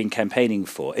right, what I've been campaigning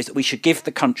for, is that we should give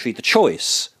the country the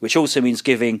choice, which also means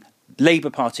giving Labour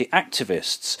Party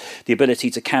activists the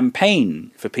ability to campaign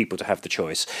for people to have the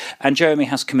choice. And Jeremy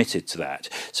has committed to that.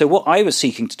 So what I was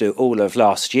seeking to do all of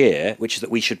last year, which is that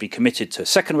we should be committed to a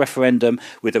second referendum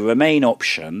with a Remain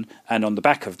option, and on the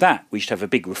back of that, we should have a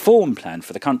big reform plan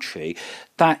for the country.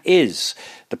 That is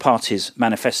the party's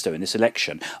manifesto in this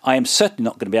election. I am certainly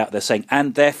not going to be out there saying,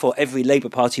 and therefore every Labour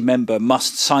Party member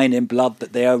must sign in blood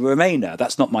that they are a Remainer.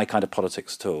 That's not my kind of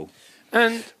politics at all.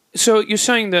 And so you're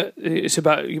saying that it's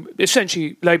about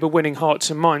essentially Labour winning hearts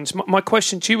and minds. My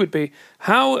question to you would be,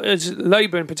 how is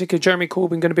Labour, in particular Jeremy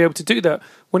Corbyn, going to be able to do that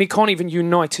when he can't even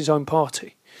unite his own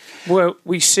party, where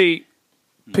we see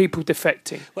people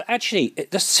defecting? Well, actually,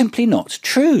 that's simply not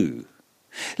true.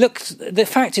 Look, the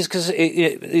fact is, because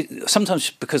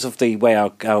sometimes because of the way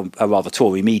our rather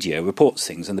Tory media reports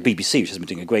things, and the BBC, which has been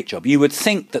doing a great job, you would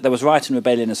think that there was riot and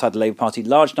rebellion inside the Labour Party.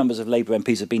 Large numbers of Labour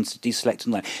MPs have been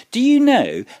deselected. And do you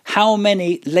know how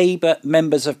many Labour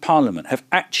members of Parliament have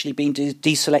actually been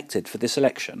deselected for this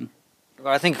election?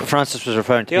 Well, I think Francis was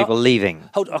referring to people leaving.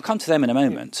 I'll come to them in a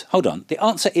moment. Hold on. The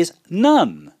answer is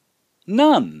none.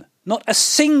 None. Not a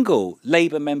single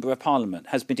Labour member of Parliament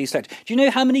has been deselected. Do you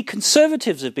know how many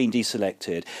Conservatives have been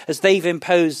deselected as they've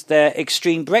imposed their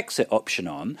extreme Brexit option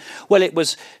on? Well, it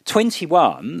was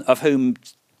 21, of whom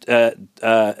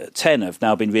 10 have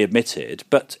now been readmitted,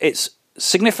 but it's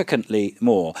significantly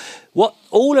more.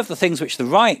 All of the things which the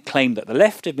right claim that the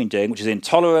left have been doing, which is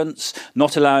intolerance,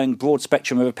 not allowing broad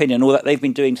spectrum of opinion, all that they've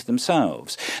been doing to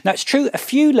themselves. Now, it's true, a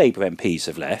few Labour MPs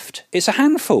have left. It's a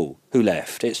handful who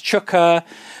left. It's Chuka,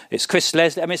 it's Chris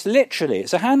Leslie. I mean,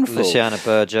 it's a handful. Luciana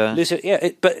Berger.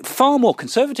 But far more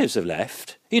Conservatives have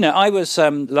left. I was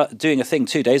doing a thing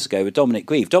 2 days ago with Dominic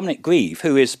Grieve. Dominic Grieve,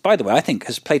 who is, by the way, I think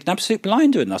has played an absolute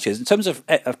blinder in the last years. In terms of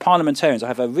parliamentarians I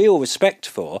have a real respect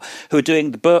for, who are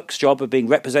doing the Burke's job of being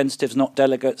representatives, not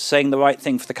delegates, saying the right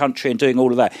thing for the country and doing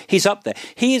all of that. He's up there.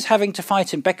 He is having to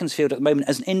fight in Beaconsfield at the moment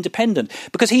as an independent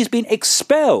because he's been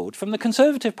expelled from the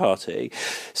Conservative Party.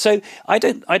 So I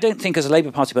don't think as a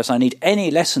Labour Party person I need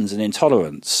any lessons in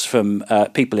intolerance from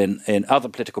people in other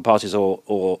political parties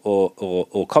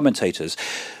or commentators.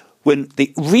 When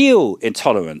the real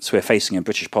intolerance we're facing in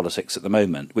British politics at the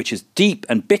moment, which is deep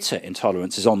and bitter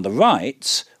intolerance, is on the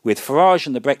right, with Farage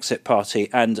and the Brexit Party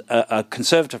and a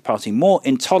Conservative Party more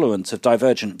intolerant of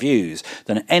divergent views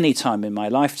than at any time in my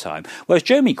lifetime, whereas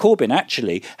Jeremy Corbyn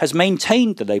actually has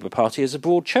maintained the Labour Party as a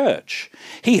broad church.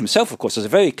 He himself, of course, has a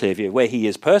very clear view of where he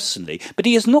is personally, but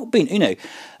he has not been,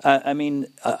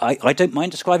 I don't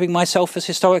mind describing myself as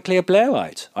historically a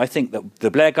Blairite. I think that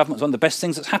the Blair government was one of the best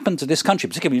things that's happened to this country,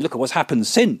 particularly when you look at what's happened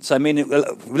since.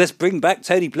 Let's bring back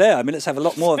Tony Blair. Let's have a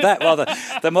lot more of that rather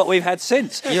than what we've had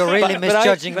since. You're really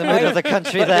misjudging the mood of the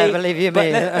country there, believe you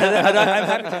me. And I'm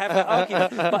happy to have that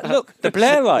argument. But look, the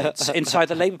Blairites inside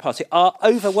the Labour Party are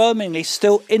overwhelmingly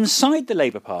still inside the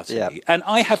Labour Party. Yeah. And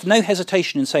I have no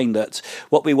hesitation in saying that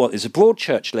what we want is a broad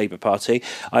church Labour Party.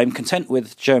 I'm content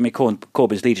with Jeremy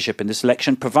Corbyn's leadership in this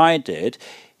election, provided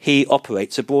he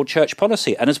operates a broad church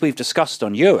policy. And as we've discussed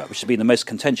on Europe, which has been the most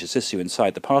contentious issue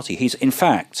inside the party, he's, in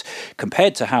fact,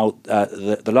 compared to how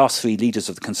the last three leaders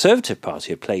of the Conservative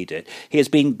Party have played it, he has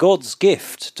been God's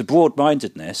gift to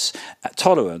broad-mindedness,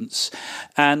 tolerance,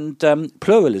 and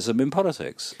pluralism in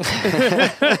politics.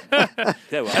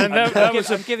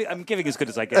 I'm giving as good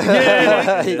as I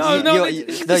get. You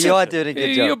are doing a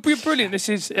good job. You're brilliant.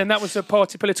 That was a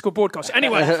party political broadcast.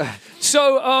 Anyway,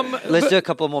 so let's do a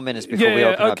couple more minutes before we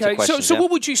open up to questions. So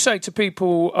what would you say to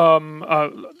people?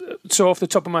 So off the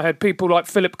top of my head, people like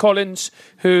Philip Collins,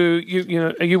 who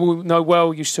you will know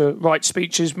well, used to write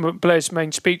speeches. Blair's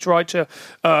main speechwriter,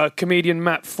 comedian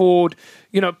Matt Ford.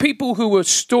 People who were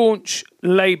staunch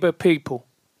Labour people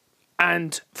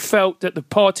and felt that the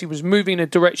party was moving in a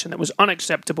direction that was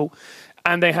unacceptable,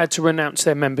 and they had to renounce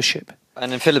their membership.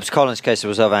 And in Philip Collins' case, it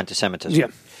was of anti-Semitism. Yeah.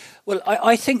 Well,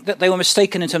 I think that they were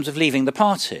mistaken in terms of leaving the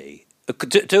party.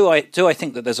 Do I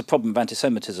think that there's a problem of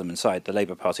anti-Semitism inside the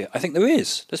Labour Party? I think there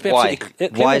is. Let's be Why? absolutely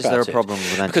clear Why is there a about problem with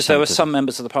anti-Semitism? Because there are some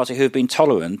members of the party who have been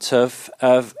tolerant of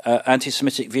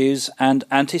anti-Semitic views and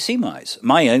anti-Semites.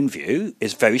 My own view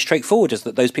is very straightforward, is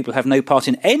that those people have no part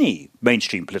in any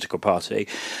mainstream political party,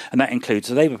 and that includes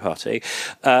the Labour Party.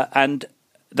 And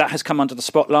that has come under the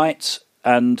spotlight,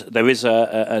 and there is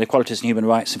an Equalities and Human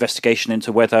Rights investigation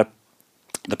into whether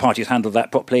the party has handled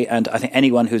that properly, and I think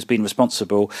anyone who's been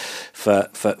responsible for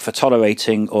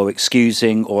tolerating or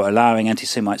excusing or allowing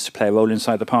anti-Semites to play a role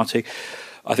inside the party,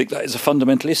 I think that is a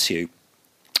fundamental issue,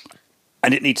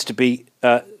 and it needs to be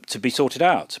sorted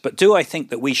out. But do I think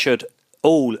that we should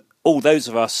all those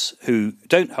of us who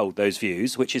don't hold those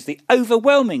views, which is the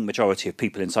overwhelming majority of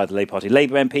people inside the Labour Party,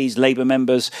 Labour MPs, Labour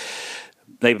members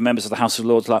of the House of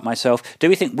Lords like myself, do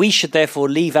we think we should therefore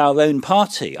leave our own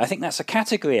party? I think that's a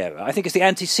category error. I think it's the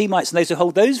anti-Semites and those who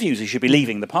hold those views who should be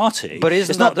leaving the party. But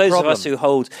it's not those of us who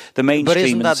hold the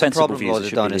mainstream and sensible views who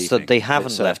should be leaving. That they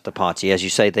haven't left the party. As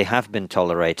you say, they have been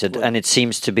tolerated, and it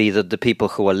seems to be that the people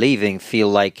who are leaving feel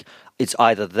like it's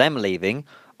either them leaving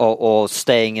or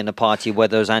staying in a party where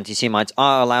those anti-Semites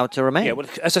are allowed to remain. Yeah, well,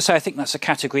 as I say, I think that's a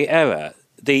category error.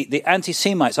 The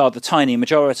anti-Semites are the tiny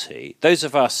majority. Those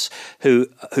of us who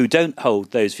don't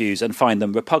hold those views and find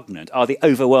them repugnant are the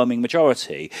overwhelming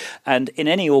majority. And in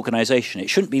any organisation,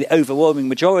 it shouldn't be the overwhelming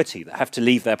majority that have to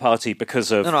leave their party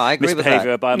because of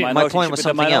misbehaviour by a minority. My point was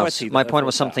something else. My point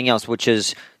was something else, which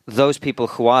is those people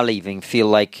who are leaving feel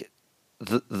like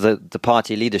the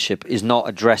party leadership is not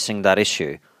addressing that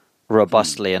issue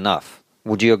robustly enough.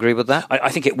 Would you agree with that? I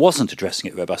think it wasn't addressing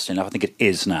it robustly enough. I think it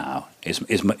is now.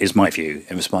 Is my view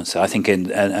in response to that. I think and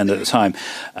at the time,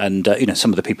 and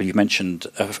some of the people you mentioned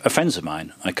are friends of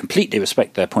mine. I completely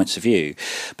respect their points of view,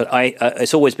 but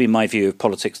it's always been my view of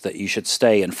politics that you should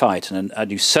stay and fight,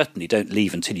 and you certainly don't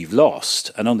leave until you've lost.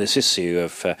 And on this issue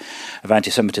of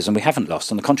anti-Semitism, we haven't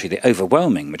lost. On the contrary, the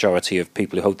overwhelming majority of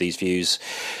people who hold these views.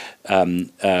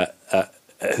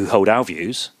 Who hold our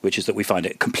views, which is that we find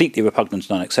it completely repugnant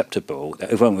and unacceptable.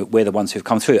 We're the ones who've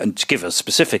come through. And to give a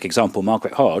specific example,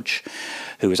 Margaret Hodge,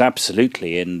 who is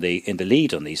absolutely in the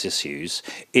lead on these issues,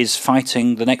 is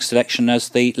fighting the next election as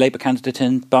the Labour candidate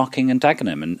in Barking and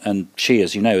Dagenham. And she,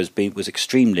 as you know, was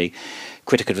extremely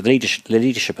critical of the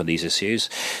leadership on these issues.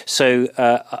 So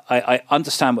I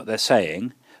understand what they're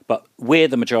saying, but we're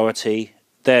the majority.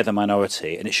 they're the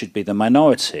minority, and it should be the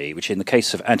minority, which in the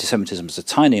case of anti-Semitism is a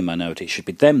tiny minority, it should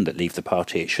be them that leave the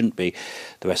party. It shouldn't be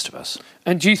the rest of us.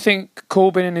 And do you think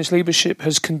Corbyn and his leadership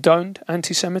has condoned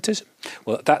anti-Semitism?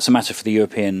 Well, that's a matter for the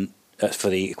European for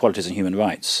the Equalities and Human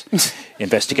Rights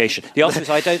investigation. The answer is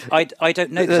I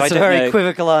don't know. That's a very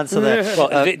equivocal answer there.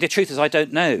 Well, the truth is I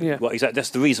don't know what exactly.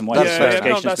 That's the reason why this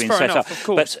investigation has been set up.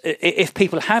 But if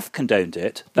people have condoned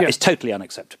it, that is totally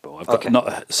unacceptable. I've got not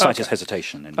a slightest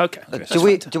hesitation.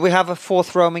 Do we have a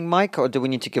fourth roaming mic, or do we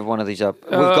need to give one of these up?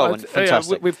 We've got one.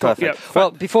 Fantastic. We've got, perfect. Well,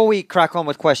 before we crack on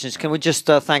with questions, can we just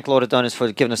thank Lord Adonis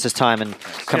for giving us his time and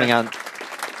coming out?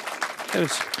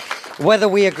 Whether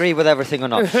we agree with everything or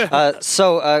not.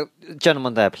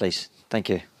 Gentlemen there, please. Thank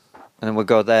you. And then we'll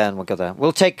go there and we'll go there.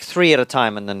 We'll take three at a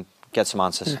time and then get some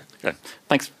answers. Okay.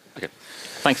 Thanks. Okay.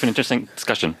 Thanks for an interesting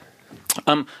discussion.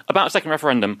 About a second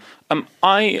referendum,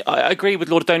 I agree with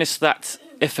Lord Adonis that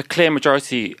if a clear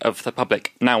majority of the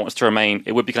public now wants to remain,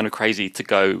 it would be kind of crazy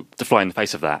to fly in the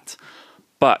face of that.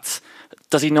 But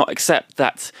does he not accept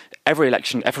that every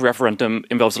election, every referendum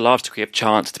involves a large degree of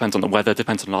chance, it depends on the weather,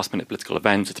 depends on last-minute political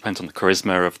events, it depends on the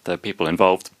charisma of the people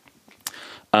involved.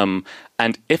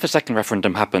 And if a second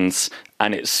referendum happens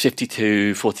and it's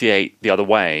 52-48 the other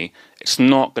way, it's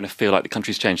not going to feel like the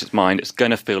country's changed its mind. It's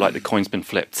going to feel like the coin's been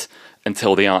flipped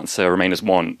until the answer Remain as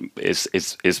one is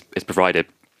provided.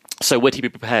 So would he be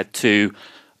prepared to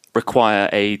require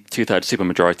a 2/3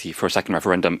 supermajority for a second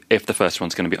referendum if the first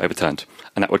one's going to be overturned?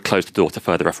 And that would close the door to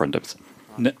further referendums.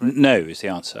 No is the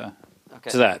answer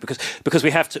to that, because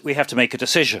we have to make a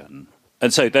decision.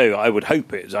 And so, though I would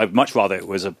hope I'd much rather it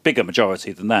was a bigger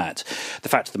majority than that. The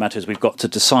fact of the matter is we've got to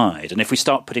decide. And if we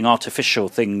start putting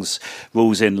artificial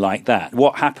rules in like that,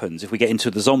 what happens if we get into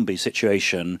the zombie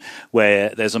situation where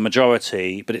there's a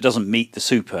majority, but it doesn't meet the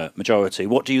super majority?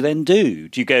 What do you then do?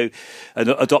 Do you go and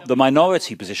adopt the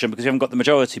minority position because you haven't got the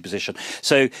majority position?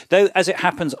 So, though, as it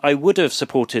happens, I would have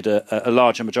supported a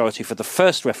larger majority for the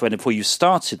first referendum before you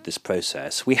started this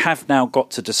process. We have now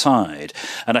got to decide.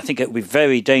 And I think it would be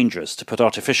very dangerous to put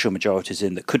artificial majorities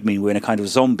in that could mean we're in a kind of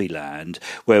zombie land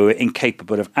where we're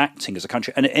incapable of acting as a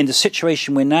country. And in the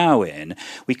situation we're now in,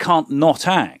 we can't not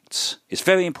act. It's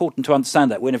very important to understand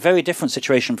that. We're in a very different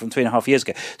situation from 3.5 years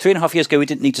ago. 3.5 years ago, we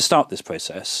didn't need to start this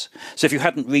process. So if you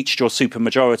hadn't reached your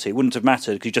supermajority, it wouldn't have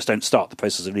mattered because you just don't start the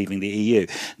process of leaving the EU.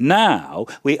 Now,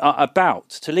 we are about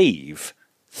to leave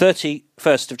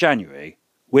 31st of January.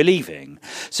 We're leaving.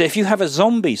 So if you have a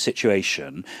zombie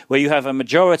situation where you have a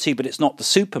majority but it's not the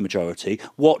supermajority,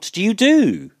 what do you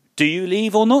do? Do you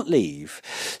leave or not leave?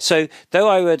 So though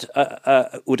I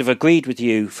would have agreed with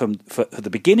you for the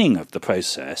beginning of the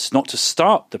process, not to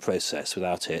start the process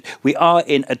without it, we are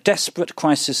in a desperate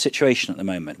crisis situation at the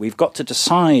moment. We've got to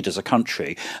decide as a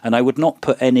country, and I would not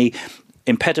put any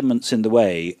impediments in the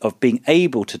way of being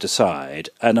able to decide,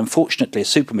 and unfortunately a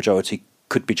supermajority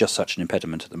could be just such an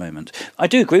impediment at the moment. I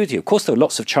do agree with you. Of course, there are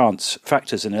lots of chance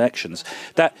factors in elections.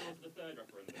 The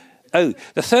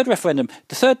third referendum.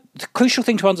 The crucial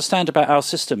thing to understand about our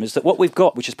system is that what we've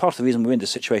got, which is part of the reason we're in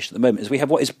this situation at the moment, is we have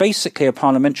what is basically a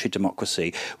parliamentary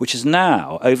democracy, which is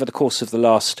now, over the course of the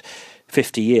last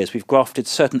 50 years, we've grafted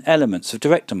certain elements of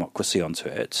direct democracy onto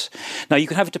it. Now, you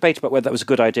can have a debate about whether that was a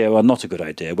good idea or not a good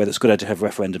idea, whether it's a good idea to have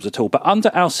referendums at all. But under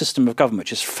our system of government,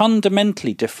 which is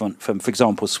fundamentally different from, for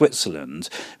example, Switzerland,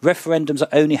 referendums are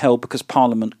only held because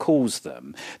Parliament calls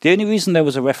them. The only reason there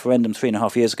was a referendum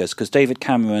 3.5 years ago is because David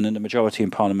Cameron and the majority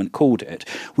in Parliament called it.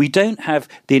 We don't have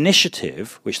the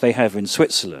initiative, which they have in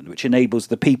Switzerland, which enables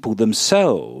the people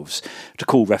themselves to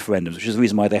call referendums, which is the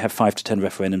reason why they have 5 to 10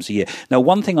 referendums a year. Now,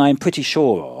 one thing I am pretty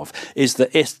sure of is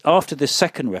that after this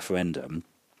second referendum,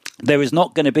 there is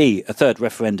not going to be a third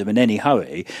referendum in any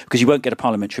hurry because you won't get a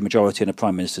parliamentary majority and a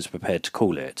prime minister is prepared to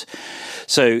call it.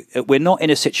 So we're not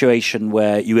in a situation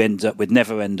where you end up with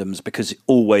never-endums because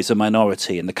always a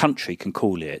minority in the country can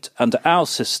call it. Under our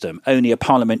system, only a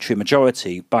parliamentary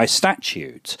majority by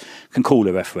statute can call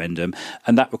a referendum,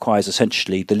 and that requires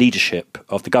essentially the leadership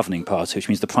of the governing party, which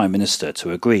means the prime minister,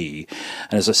 to agree.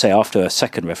 And as I say, after a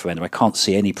second referendum, I can't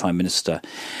see any prime minister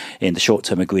in the short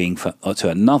term agreeing to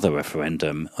another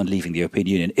referendum on leaving the European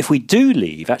Union. If we do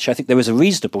leave, actually, I think there is a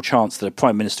reasonable chance that a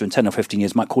prime minister in 10 or 15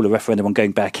 years might call a referendum on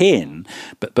going back in,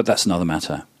 but that's another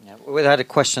matter. Yeah, we had a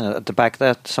question at the back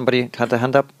there. Somebody had their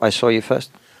hand up. I saw you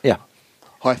first. Yeah.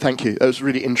 Hi, thank you. That was a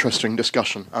really interesting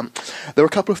discussion. There are a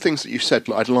couple of things that you said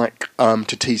that I'd like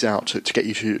to tease out to get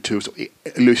you to sort of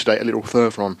elucidate a little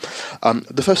further on.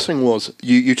 The first thing was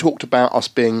you talked about us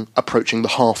approaching the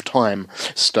half-time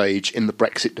stage in the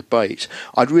Brexit debate.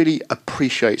 I'd really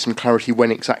appreciate some clarity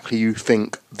when exactly you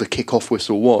think the kick-off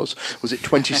whistle was. Was it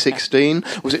 2016?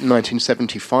 Was it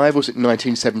 1975? Was it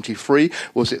 1973?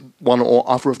 Was it one or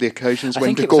other of the occasions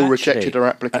when De Gaulle rejected our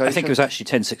application? I think it was actually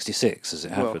 1066, as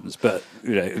it happens. But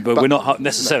we're not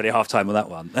necessarily half-time on that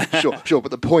one. Sure.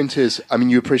 But the point is, I mean,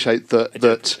 you appreciate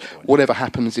that whatever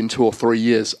happens in 2 or 3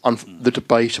 years, the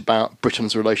debate about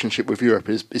Britain's relationship with Europe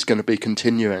is going to be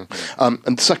continuing.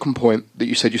 And the second point that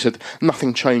you said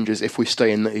nothing changes if we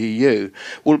stay in the EU.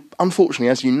 Well, unfortunately,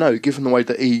 as you know, given the way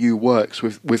the EU works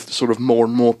with sort of more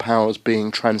and more powers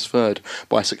being transferred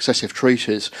by successive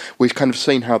treaties, we've kind of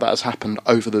seen how that has happened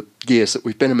over the years that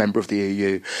we've been a member of the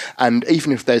EU. And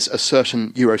even if there's a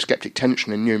certain Eurosceptic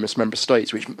tension in numerous member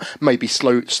states, which maybe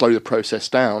slow the process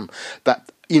down,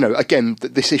 that again,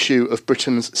 this issue of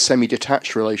Britain's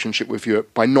semi-detached relationship with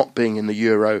Europe by not being in the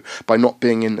euro, by not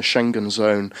being in the Schengen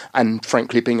zone, and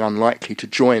frankly being unlikely to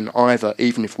join either,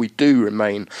 even if we do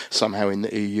remain somehow in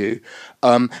the EU.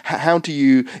 How do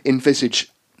you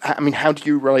envisage? How do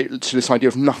you relate to this idea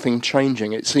of nothing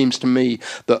changing? It seems to me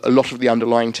that a lot of the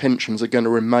underlying tensions are going to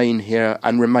remain here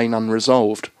and remain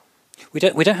unresolved. We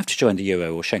don't have to join the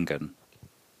euro or Schengen.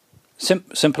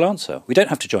 Simple answer. We don't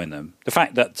have to join them. The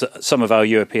fact that some of our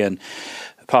European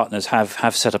partners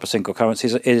have set up a single currency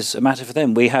is a matter for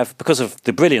them. We have, because of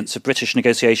the brilliance of British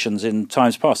negotiations in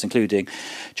times past, including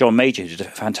John Major, who did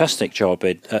a fantastic job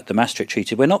at the Maastricht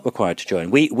Treaty, we're not required to join.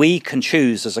 We can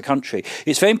choose as a country.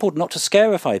 It's very important not to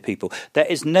scarify people. There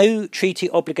is no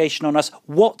treaty obligation on us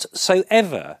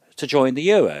whatsoever to join the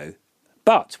euro.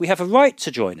 But we have a right to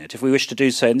join it if we wish to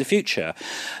do so in the future.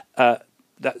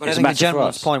 But I think the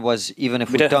gentleman's point was, even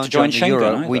if we don't join the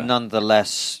euro, we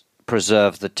nonetheless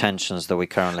preserve the tensions that we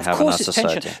currently have in our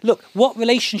society. Tension. Look, what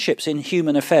relationships in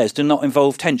human affairs do not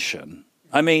involve tension?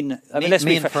 Let's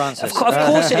be fair. Of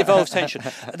course, it involves tension.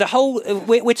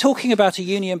 We're talking about a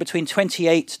union between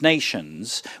 28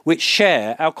 nations which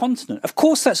share our continent. Of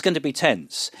course, that's going to be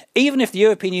tense. Even if the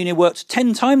European Union worked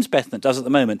 10 times better than it does at the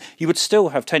moment, you would still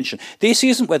have tension. The issue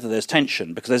isn't whether there's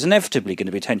tension, because there's inevitably going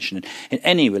to be tension in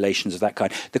any relations of that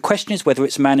kind. The question is whether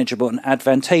it's manageable and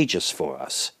advantageous for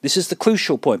us. This is the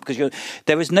crucial point, because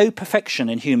there is no perfection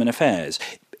in human affairs.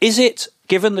 Is it,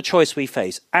 given the choice we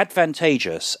face,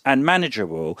 advantageous and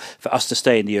manageable for us to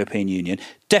stay in the European Union?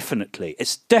 Definitely.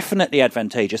 It's definitely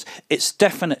advantageous. It's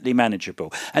definitely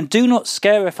manageable. And do not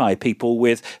scarify people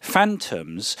with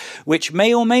phantoms which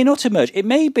may or may not emerge. It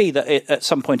may be that at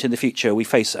some point in the future we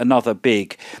face another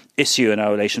big issue in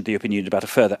our relation with the European Union about a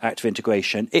further act of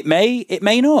integration. It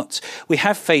may not. We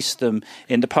have faced them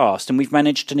in the past, and we've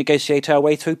managed to negotiate our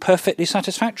way through perfectly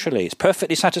satisfactorily. It's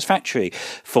perfectly satisfactory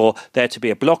for there to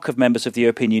be a block of members of the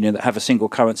European Union that have a single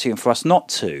currency and for us not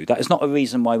to. That is not a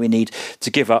reason why we need to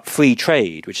give up free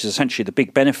trade, which is essentially the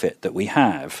big benefit that we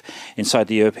have inside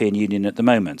the European Union at the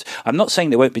moment. I'm not saying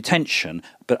there won't be tension,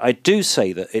 but I do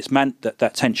say that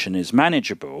that tension is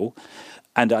manageable.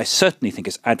 And I certainly think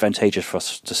it's advantageous for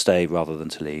us to stay rather than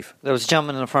to leave. There was a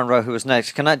gentleman in the front row who was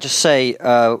next. Can I just say,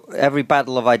 every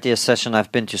Battle of Ideas session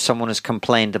I've been to, someone has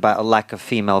complained about a lack of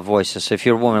female voices. So if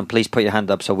you're a woman, please put your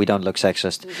hand up so we don't look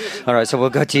sexist. All right, so we'll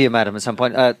go to you, madam, at some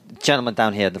point. Gentleman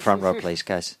down here in the front row, please,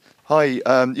 guys. Hi,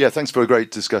 thanks for a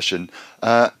great discussion.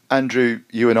 Andrew,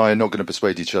 you and I are not going to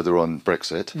persuade each other on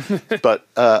Brexit, but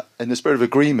in the spirit of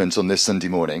agreement on this Sunday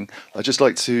morning, I'd just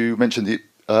like to mention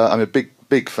I'm a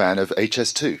big fan of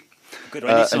HS2. Good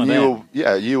and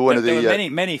you were one of the... There were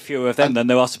many fewer of them than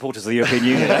there are supporters of the European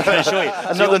Union, I can assure you.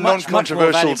 Another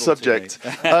non-controversial subject.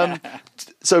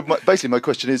 So basically my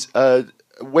question is,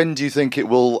 when do you think it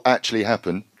will actually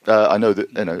happen? I know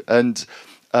that, and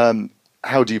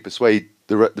how do you persuade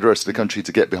the rest of the country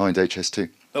to get behind HS2?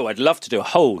 Oh, I'd love to do a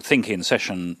whole thinking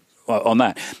session on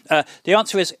that. The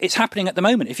answer is it's happening at the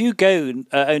moment. If you go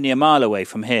only a mile away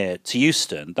from here to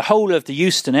Euston, the whole of the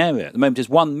Euston area at the moment is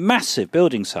one massive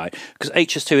building site because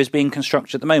HS2 is being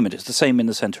constructed at the moment. It's the same in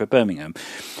the centre of Birmingham.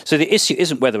 So the issue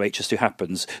isn't whether HS2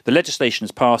 happens. The legislation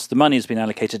has passed, the money has been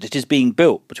allocated, it is being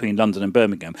built between London and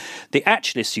Birmingham. The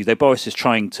actual issue, though Boris is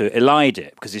trying to elide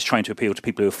it because he's trying to appeal to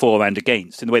people who are for and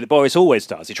against in the way that Boris always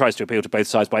does. He tries to appeal to both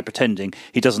sides by pretending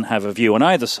he doesn't have a view on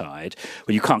either side.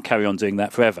 Well, you can't carry on doing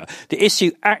that forever. The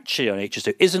issue actually on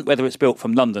HS2 isn't whether it's built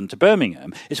from London to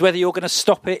Birmingham, it's whether you're going to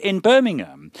stop it in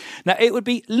Birmingham. Now, it would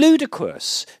be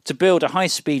ludicrous to build a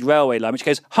high-speed railway line which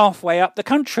goes halfway up the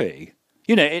country.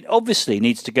 It obviously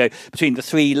needs to go between the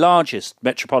three largest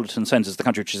metropolitan centres of the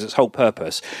country, which is its whole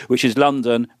purpose, which is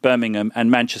London, Birmingham and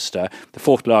Manchester. The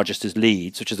fourth largest is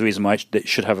Leeds, which is the reason why it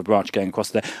should have a branch going across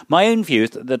there. My own view is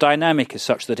that the dynamic is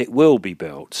such that it will be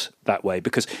built that way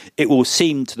because it will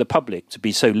seem to the public to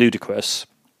be so ludicrous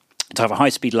to have a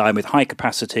high-speed line with high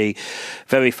capacity,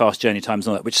 very fast journey times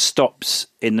and all that, which stops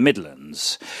in the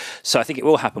Midlands. So I think it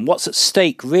will happen. What's at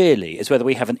stake really is whether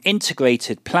we have an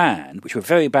integrated plan, which we're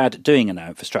very bad at doing in our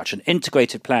infrastructure, an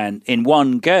integrated plan in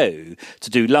one go to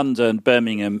do London,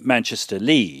 Birmingham, Manchester,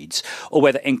 Leeds, or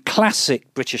whether in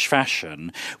classic British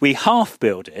fashion, we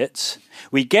half-build it,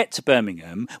 we get to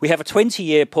Birmingham, we have a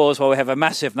 20-year pause while we have a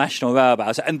massive national row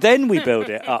about it, and then we build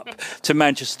it up to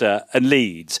Manchester and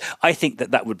Leeds. I think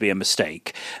that would be a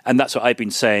mistake. And that's what I've been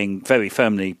saying very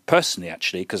firmly, personally,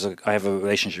 actually, because I have a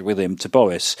relationship with him, to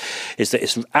Boris, is that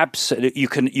it's absolute. You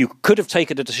could have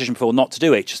taken a decision before not to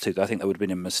do HS2. I think that would have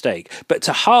been a mistake. But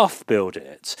to half build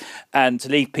it and to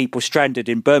leave people stranded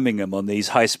in Birmingham on these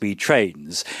high-speed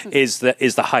trains is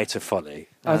the height of folly.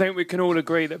 I think we can all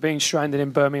agree that being stranded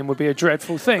in Birmingham would be a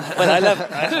dreadful thing. It's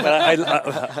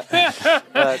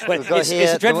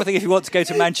a dreadful thing if you want to go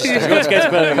to Manchester. If you want to go to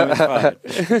Birmingham,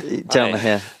 it's fine. Gentlemen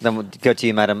here. Then we'll go to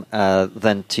you, madam,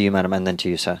 then to you, madam, and then to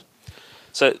you, sir.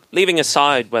 So leaving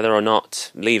aside whether or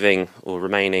not leaving or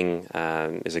remaining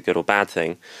is a good or bad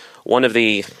thing, one of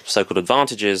the so-called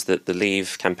advantages that the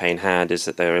Leave campaign had is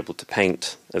that they were able to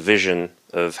paint a vision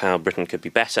of how Britain could be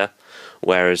better,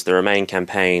 whereas the Remain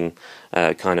campaign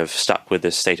kind of stuck with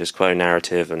this status quo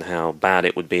narrative and how bad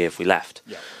it would be if we left.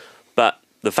 Yeah. But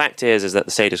the fact is that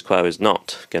the status quo is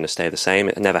not going to stay the same.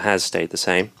 It never has stayed the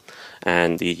same.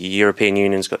 And the European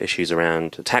Union's got issues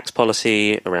around tax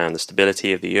policy, around the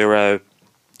stability of the euro,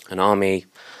 an army,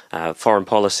 foreign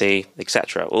policy,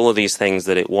 etc. All of these things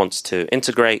that it wants to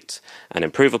integrate and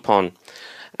improve upon.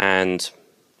 And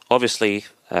obviously,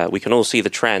 we can all see the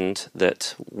trend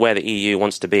that where the EU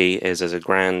wants to be is as a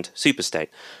grand superstate.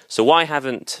 So why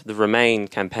haven't the Remain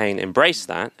campaign embraced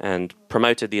that and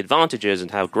promoted the advantages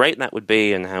and how great that would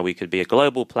be and how we could be a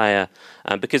global player?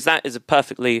 Because that is a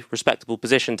perfectly respectable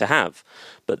position to have.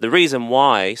 But the reason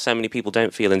why so many people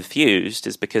don't feel enthused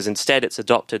is because instead it's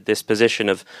adopted this position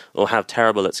of, oh, how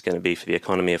terrible it's going to be for the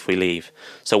economy if we leave.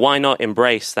 So why not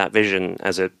embrace that vision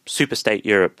as a superstate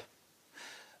Europe?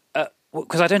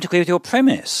 Because I don't agree with your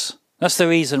premise. That's the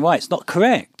reason why it's not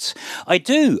correct.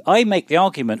 I make the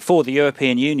argument for the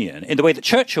European Union in the way that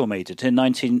Churchill made it in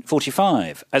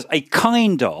 1945, as a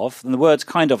kind of, and the words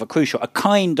kind of are crucial, a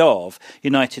kind of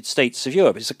United States of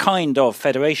Europe. It's a kind of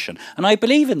federation. And I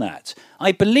believe in that.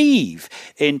 I believe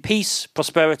in peace,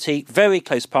 prosperity, very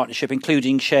close partnership,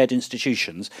 including shared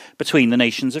institutions between the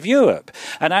nations of Europe.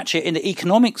 And actually, in the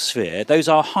economic sphere, those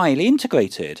are highly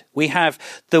integrated. We have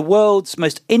the world's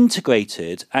most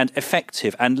integrated and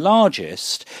effective and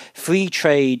largest free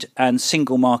trade and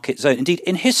single market zone. Indeed,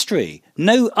 in history,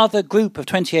 no other group of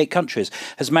 28 countries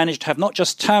has managed to have not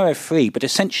just tariff-free, but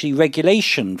essentially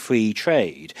regulation-free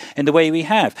trade in the way we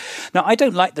have. Now, I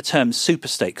don't like the term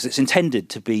superstate because it's intended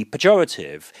to be pejorative.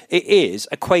 It is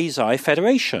a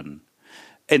quasi-federation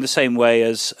in the same way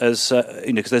as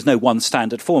because there's no one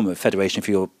standard form of federation. If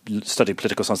you're studying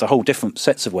political science, there are whole different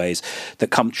sets of ways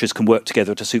that countries can work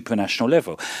together at a supranational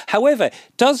level. However,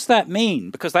 does that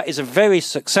mean, because that is a very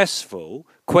successful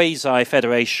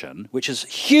quasi-federation, which has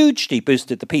hugely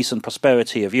boosted the peace and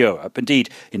prosperity of Europe, indeed,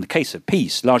 in the case of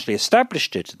peace, largely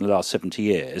established it in the last 70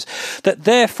 years, that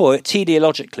therefore,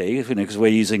 teleologically, because we're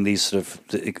using these sort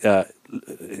of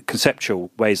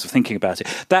conceptual ways of thinking about it,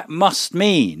 that must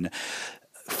mean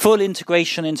full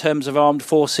integration in terms of armed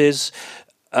forces,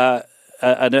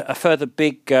 and a further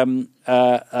big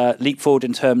leap forward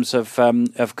in terms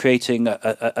of creating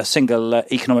a single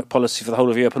economic policy for the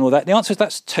whole of Europe and all that. The answer is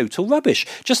that's total rubbish.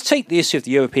 Just take the issue of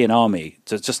the European army,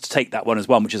 just to take that one as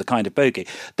one, which is a kind of bogey.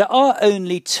 There are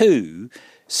only two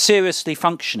seriously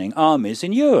functioning armies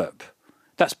in Europe.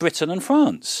 That's Britain and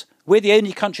France. We're the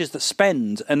only countries that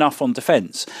spend enough on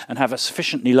defence and have a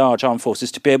sufficiently large armed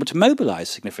forces to be able to mobilise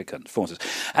significant forces.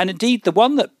 And indeed, the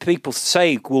one that people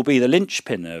say will be the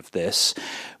linchpin of this,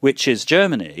 which is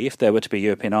Germany, if there were to be a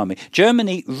European army,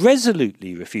 Germany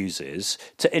resolutely refuses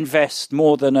to invest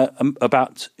more than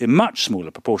about a much smaller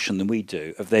proportion than we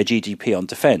do of their GDP on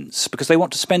defence, because they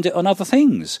want to spend it on other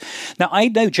things. Now, I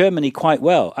know Germany quite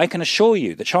well. I can assure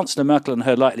you that Chancellor Merkel and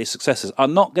her likely successors are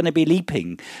not going to be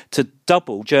leaping to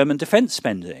double German defence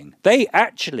spending. They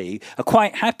actually are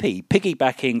quite happy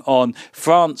piggybacking on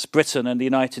France, Britain and the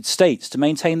United States to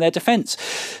maintain their defence.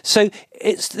 So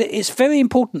it's very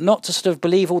important not to sort of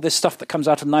believe all this stuff that comes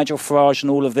out of Nigel Farage and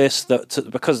all of this, that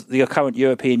because the current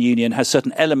European Union has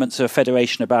certain elements of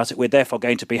federation about it, we're therefore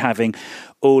going to be having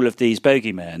all of these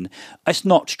bogeymen. It's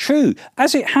not true.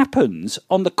 As it happens,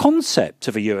 on the concept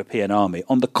of a European army,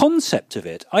 on the concept of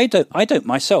it, I don't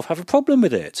myself have a problem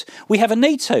with it. We have a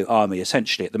NATO army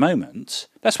essentially at the moment.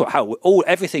 That's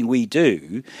everything we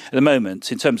do at the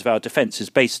moment in terms of our defence is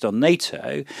based on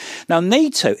NATO. Now,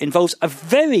 NATO involves a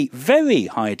very, very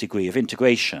high degree of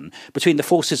integration between the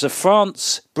forces of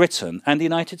France, Britain and the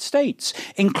United States,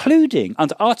 including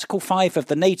under Article 5 of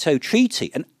the NATO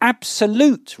Treaty, an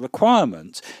absolute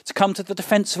requirement to come to the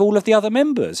defence of all of the other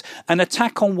members. An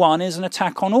attack on one is an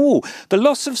attack on all. The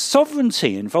loss of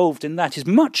sovereignty involved in that is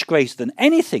much greater than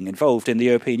anything involved in the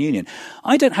European Union.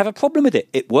 I don't have a problem with it.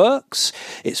 It works.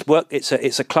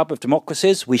 It's a club of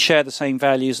democracies. We share the same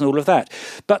values and all of that.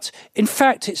 But in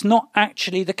fact, it's not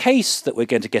actually the case that we're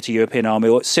going to get a European army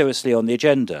or it's seriously on the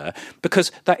agenda,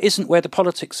 because that isn't where the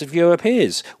politics of Europe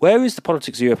is. Where is the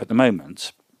politics of Europe at the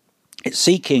moment? It's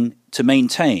seeking to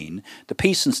maintain the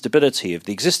peace and stability of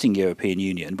the existing European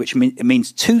Union, which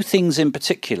means two things in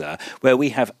particular where we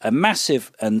have a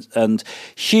massive and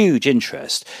huge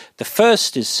interest. The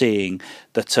first is seeing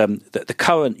that the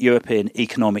current European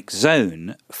economic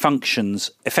zone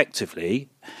functions effectively.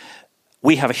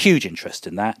 We have a huge interest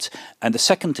in that. And the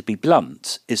second, to be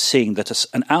blunt, is seeing that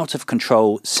an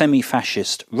out-of-control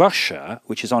semi-fascist Russia,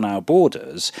 which is on our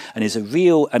borders and is a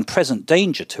real and present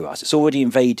danger to us. It's already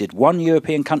invaded one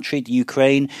European country, the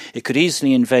Ukraine. It could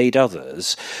easily invade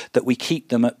others, that we keep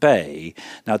them at bay.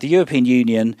 Now, the European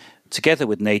Union, together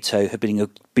with NATO, have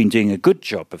been doing a good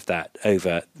job of that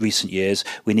over recent years.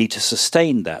 We need to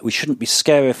sustain that. We shouldn't be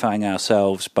scarifying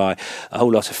ourselves by a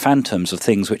whole lot of phantoms of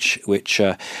things which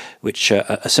are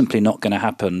simply not going to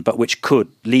happen, but which could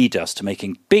lead us to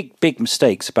making big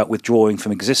mistakes about withdrawing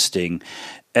from existing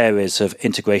areas of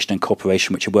integration and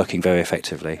cooperation which are working very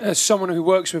effectively. As someone who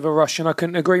works with a Russian, I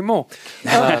couldn't agree more.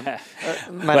 Madam,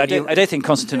 I don't think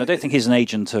Konstantin. I don't think he's an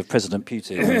agent of President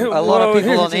Putin. A lot of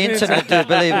people on the internet do,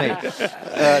 believe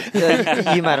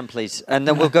me. You, madam, please, and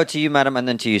then we'll go to you, madam, and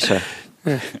then to you, sir.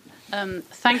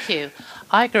 Thank you.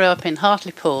 I grew up in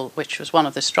Hartlepool, which was one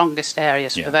of the strongest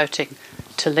areas for voting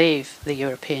to leave the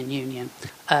European Union.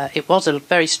 It was a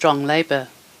very strong Labour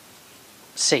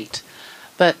seat.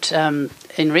 But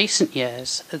in recent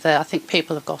years, I think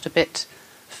people have got a bit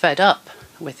fed up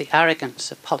with the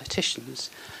arrogance of politicians.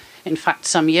 In fact,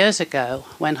 some years ago,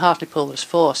 when Hartlepool was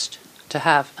forced to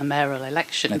have a mayoral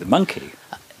election, the monkey,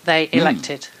 they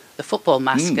elected the football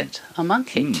mascot a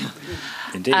monkey.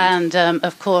 Indeed. And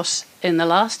of course, in the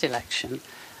last election,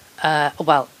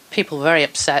 people were very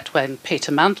upset when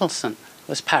Peter Mandelson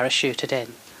was parachuted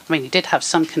in. I mean, he did have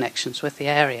some connections with the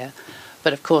area,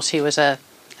 but of course he was an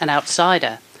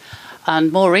outsider.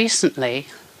 And more recently,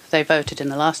 they voted in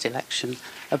the last election,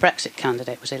 a Brexit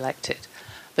candidate was elected.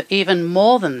 But even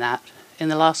more than that, in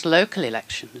the last local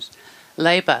elections,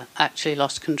 Labour actually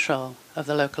lost control of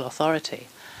the local authority.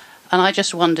 And I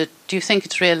just wondered, do you think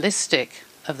it's realistic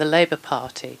of the Labour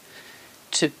Party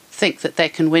to think that they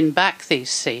can win back these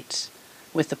seats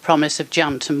with the promise of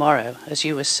Jam tomorrow, as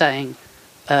you were saying,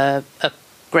 a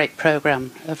great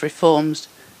programme of reforms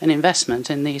and investment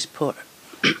in these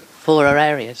poorer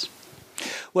areas?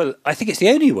 Well, I think it's the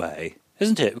only way,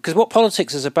 isn't it? Because what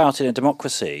politics is about in a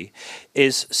democracy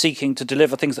is seeking to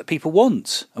deliver things that people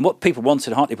want. And what people want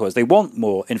in Hartlepool is they want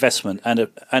more investment and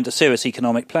a serious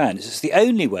economic plan. It's the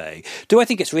only way. Do I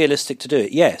think it's realistic to do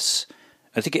it? Yes.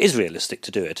 I think it is realistic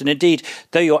to do it. And indeed,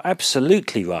 though you're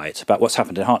absolutely right about what's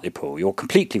happened in Hartlepool, you're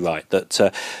completely right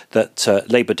that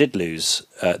Labour did lose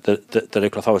the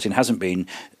local authority and hasn't been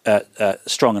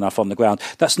strong enough on the ground.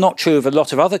 That's not true of a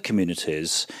lot of other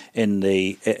communities in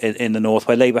the north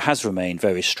where Labour has remained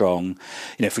very strong.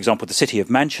 You know, for example, the city of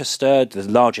Manchester, the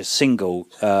largest single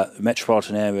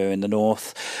metropolitan area in the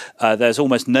north. There's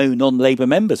almost no non-Labour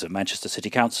members of Manchester City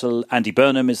Council. Andy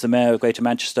Burnham is the mayor of Greater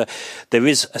Manchester. There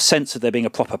is a sense of there being a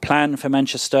proper plan for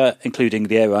Manchester, including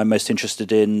the area I'm most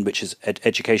interested in, which is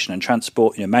education and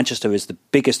transport. You know, Manchester is the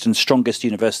biggest and strongest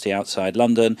university outside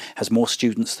London, has more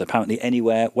students than apparently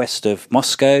anywhere west of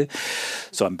Moscow.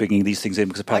 So I'm bringing these things in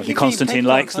because apparently Konstantin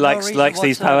likes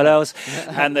these parallels.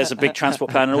 And there's a big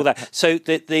transport plan and all that. So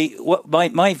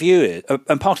my view is,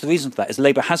 and part of the reason for that is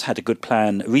Labour has had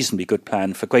a reasonably good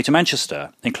plan for Greater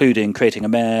Manchester, including creating a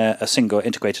mayor, a single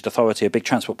integrated authority, a big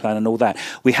transport plan and all that.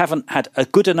 We haven't had a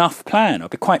good enough plan, I'll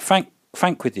be quite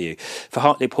frank with you, for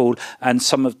Hartlepool and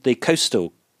some of the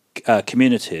coastal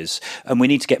communities, and we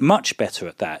need to get much better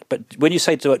at that. But when you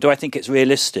say, do I think it's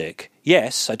realistic?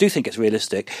 Yes, I do think it's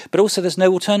realistic, but also there's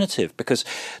no alternative, because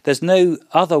there's no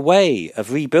other way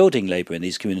of rebuilding Labour in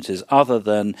these communities other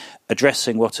than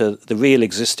addressing what are the real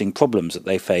existing problems that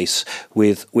they face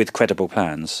with credible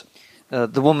plans.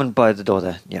 The woman by the door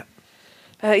there, yeah.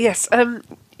 Yes, I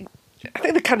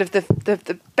think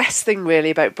the best thing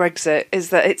really about Brexit is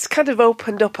that it's kind of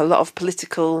opened up a lot of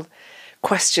political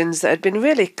questions that had been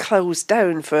really closed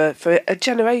down for a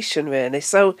generation, really.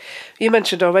 So you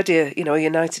mentioned already, a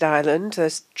united Ireland,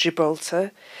 there's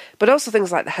Gibraltar, but also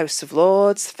things like the House of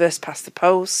Lords, first past the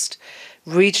post,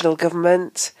 regional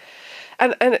government.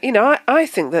 And I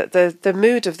think that the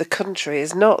mood of the country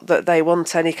is not that they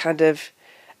want any kind of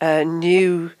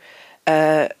new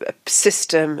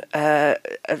system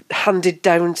handed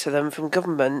down to them from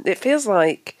government. It feels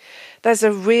like there's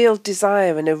a real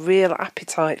desire and a real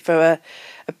appetite for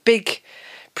a big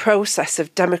process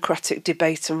of democratic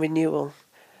debate and renewal.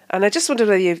 And I just wonder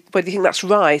whether you think that's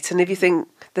right, and if you think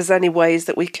there's any ways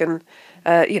that we can,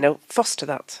 foster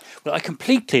that. Well, I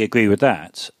completely agree with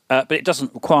that. But it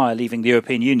doesn't require leaving the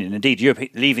European Union. Indeed,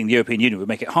 leaving the European Union would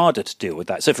make it harder to deal with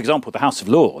that. So, for example, the House of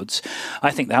Lords, I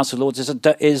think the House of Lords at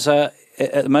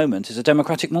the moment is a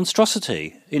democratic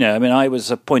monstrosity. I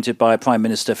was appointed by a Prime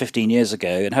Minister 15 years ago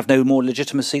and have no more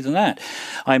legitimacy than that.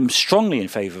 I'm strongly in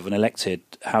favour of an elected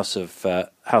House of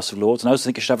Lords, and I also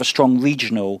think it should have a strong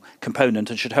regional component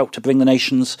and should help to bring the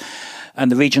nations and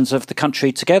the regions of the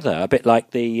country together, a bit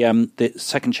like the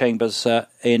second chambers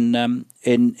in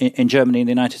Germany and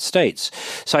the United States.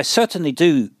 So I certainly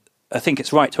do. I think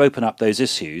it's right to open up those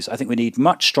issues. I think we need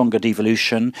much stronger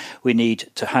devolution. We need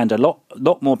to hand a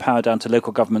lot more power down to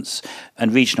local governments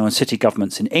and regional and city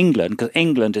governments in England, because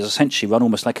England is essentially run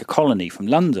almost like a colony from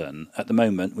London at the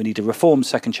moment. We need a reformed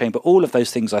second chamber. All of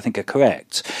those things I think are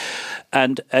correct.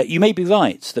 And you may be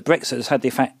right that Brexit has had the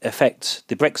effect,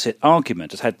 the Brexit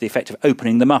argument has had the effect of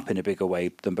opening them up in a bigger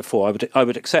way than before. I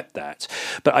would accept that.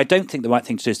 But I don't think the right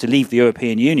thing to do is to leave the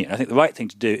European Union. I think the right thing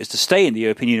to do is to stay in the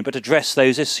European Union, but address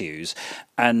those issues.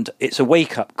 And it's a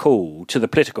wake-up call to the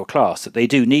political class that they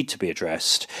do need to be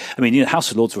addressed. I mean,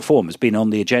 House of Lords reform has been on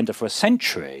the agenda for a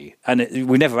century, and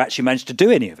we never actually managed to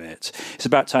do any of it. It's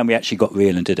about time we actually got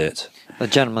real and did it. The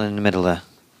gentleman in the middle there.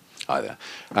 Hi there.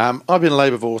 I've been a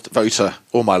Labour voter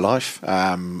all my life.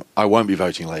 I won't be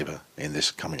voting Labour in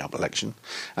this coming up election.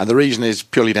 And the reason is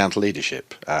purely down to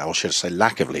leadership, or should I say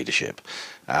lack of leadership.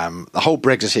 The whole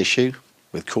Brexit issue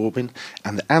with Corbyn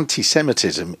and the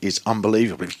anti-Semitism is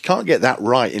unbelievable. If you can't get that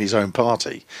right in his own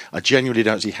party, I genuinely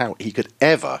don't see how he could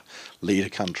ever lead a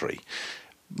country.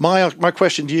 My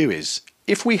question to you is,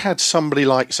 if we had somebody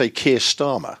like, say, Keir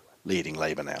Starmer leading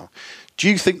Labour now, do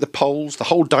you think the polls, the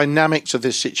whole dynamics of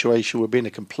this situation would be in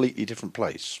a completely different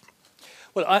place?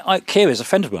 Well, Keir is a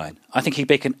friend of mine. I think he'd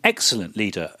make an excellent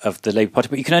leader of the Labour Party,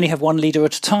 but you can only have one leader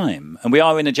at a time. And we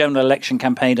are in a general election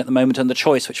campaign at the moment, and the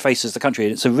choice which faces the country,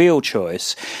 and it's a real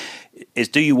choice, is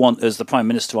do you want, as the Prime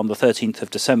Minister on the 13th of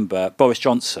December, Boris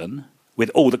Johnson, with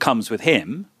all that comes with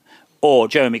him, or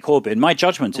Jeremy Corbyn? My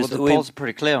judgment is that the polls are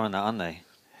pretty clear on that, aren't they?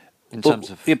 In terms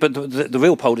of... Yeah, but the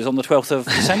real poll is on the 12th of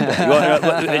December.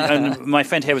 And my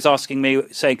friend here was asking me,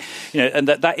 saying, and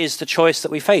that is the choice that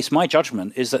we face. My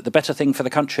judgment is that the better thing for the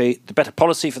country, the better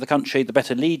policy for the country, the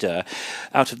better leader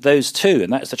out of those two,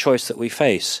 and that's the choice that we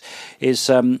face, is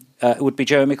would be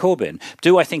Jeremy Corbyn.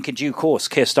 Do I think in due course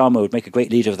Keir Starmer would make a great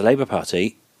leader of the Labour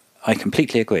Party? I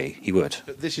completely agree, he would.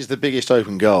 But this is the biggest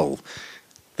open goal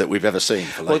that we've ever seen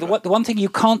for Labour. Well, the one thing you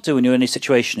can't do when you're in any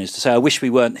situation is to say, I wish we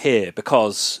weren't here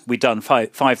because we'd done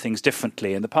five things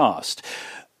differently in the past.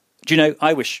 Do you know,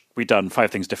 I wish we'd done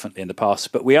 5 things differently in the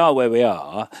past, but we are where we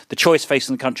are. The choice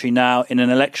facing the country now in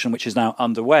an election which is now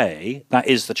underway, that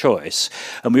is the choice,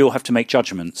 and we all have to make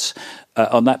judgments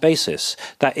on that basis.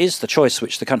 That is the choice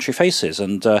which the country faces,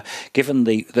 and given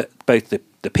both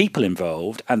the people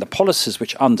involved and the policies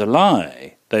which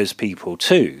underlie those people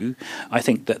too, I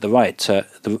think that the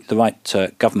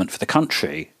right government for the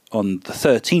country on the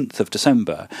 13th of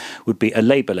December would be a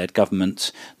Labour-led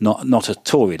government, not a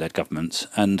Tory-led government.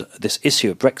 And this issue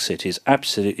of Brexit is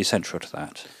absolutely central to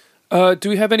that. Do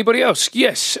we have anybody else?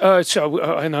 Yes. So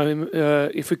I know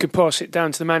if we could pass it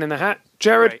down to the man in the hat.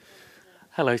 Jared? Great.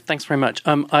 Hello, thanks very much.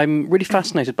 I'm really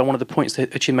fascinated by one of the points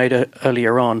that you made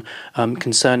earlier on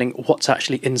concerning what's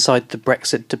actually inside the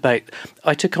Brexit debate.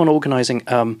 I took on organising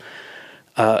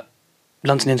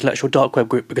London Intellectual Dark Web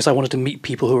Group because I wanted to meet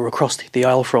people who were across the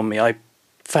aisle from me. I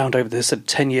found over this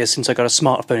 10 years since I got a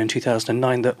smartphone in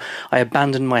 2009 that I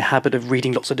abandoned my habit of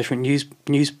reading lots of different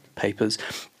newspapers.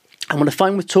 And what I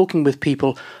find with talking with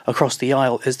people across the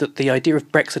aisle is that the idea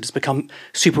of Brexit has become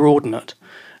superordinate.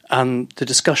 And the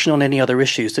discussion on any other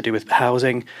issues to do with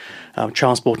housing,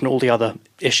 transport and all the other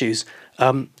issues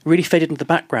really faded into the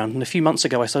background. And a few months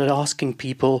ago I started asking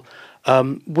people,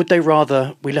 would they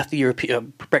rather we left the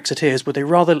Brexiteers, would they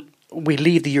rather we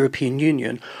leave the European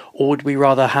Union, or would we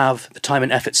rather have the time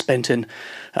and effort spent in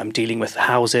dealing with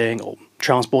housing or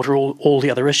transport or all the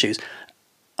other issues?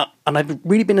 And I've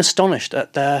really been astonished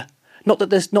at their not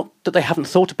that they haven't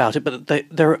thought about it, but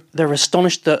they're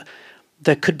astonished that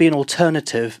there could be an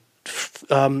alternative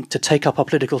to take up our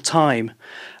political time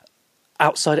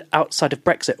outside of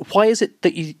Brexit. Why is it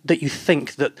that you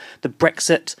think that the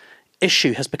Brexit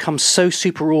issue has become so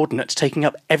superordinate to taking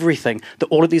up everything, that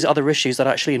all of these other issues that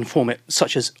actually inform it,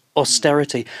 such as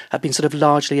austerity, have been sort of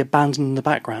largely abandoned in the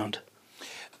background?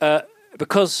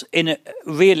 Because in the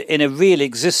real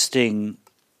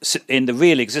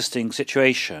existing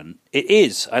situation, it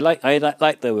is. I like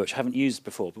the word, which I haven't used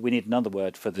before, but we need another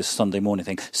word for this Sunday morning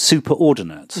thing.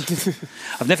 Superordinate.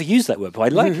 I've never used that word, but I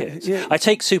like it. Yeah. I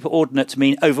take superordinate to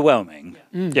mean overwhelming.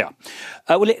 Yeah.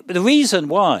 The reason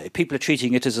why people are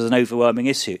treating it as an overwhelming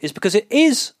issue is because it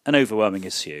is an overwhelming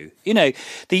issue. You know,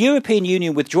 the European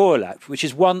Union Withdrawal Act, which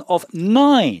is one of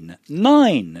nine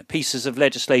pieces of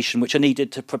legislation which are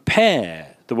needed to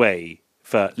prepare the way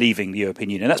for leaving the European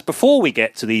Union. That's before we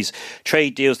get to these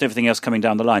trade deals and everything else coming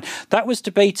down the line. That was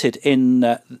debated in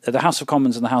the House of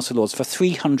Commons and the House of Lords for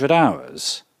 300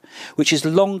 hours, which is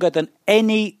longer than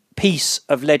any piece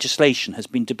of legislation has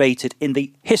been debated in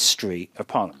the history of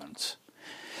Parliament.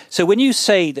 So when you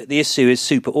say that the issue is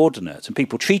superordinate and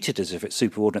people treat it as if it's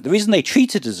superordinate, the reason they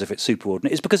treat it as if it's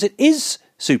superordinate is because it is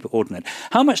superordinate.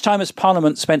 How much time has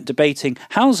Parliament spent debating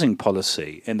housing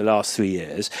policy in the last 3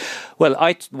 years? Well,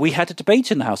 we had a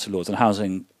debate in the House of Lords on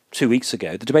housing 2 weeks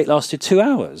ago. The debate lasted 2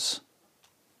 hours.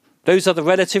 Those are the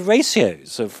relative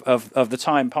ratios of the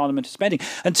time Parliament is spending.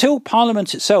 Until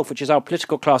Parliament itself, which is our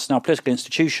political class and our political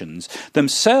institutions,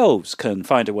 themselves can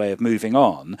find a way of moving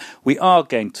on, we are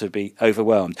going to be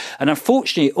overwhelmed. And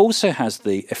unfortunately, it also has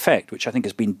the effect, which I think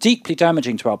has been deeply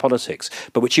damaging to our politics,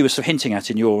 but which you were sort of hinting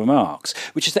at in your remarks,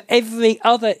 which is that every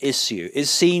other issue is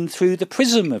seen through the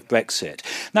prism of Brexit.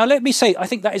 Now, let me say, I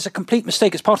think that is a complete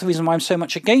mistake. It's part of the reason why I'm so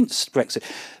much against Brexit.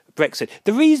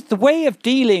 The way of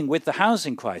dealing with the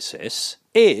housing crisis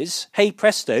is, hey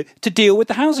presto, to deal with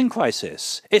the housing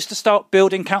crisis. It's to start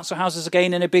building council houses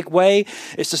again in a big way.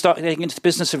 It's to start getting into the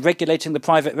business of regulating the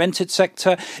private rented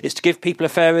sector. It's to give people a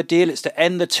fairer deal. It's to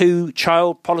end the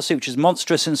two-child policy, which is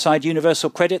monstrous inside universal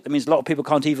credit. That means a lot of people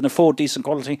can't even afford decent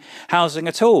quality housing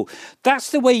at all.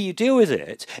 That's the way you deal with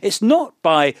it. It's not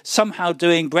by somehow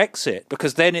doing Brexit,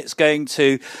 because then it's going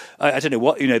to, I don't know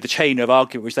what, the chain of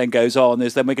argument which then goes on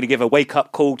is then we're going to give a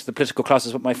wake-up call to the political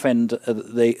classes, what my friend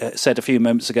said a few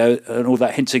moments ago, and all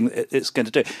that hinting it's going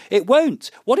to do. It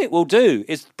won't. What it will do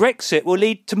is Brexit will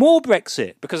lead to more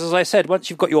Brexit, because, as I said,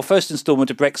 once you've got your first instalment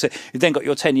of Brexit, you've then got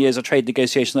your 10 years of trade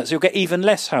negotiation, so you'll get even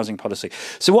less housing policy.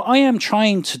 So what I am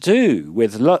trying to do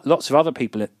with lots of other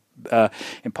people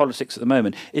in politics at the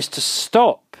moment is to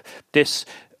stop this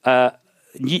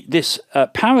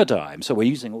paradigm. So we're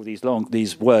using all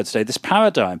these words today. This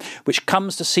paradigm which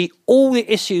comes to see all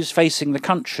the issues facing the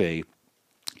country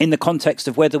in the context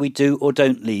of whether we do or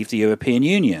don't leave the European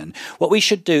Union. What we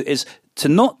should do is to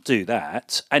not do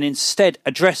that and instead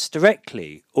address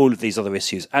directly all of these other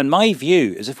issues. And my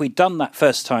view is, if we'd done that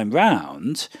first time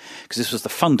round, because this was the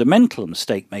fundamental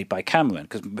mistake made by Cameron,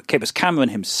 because it was Cameron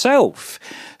himself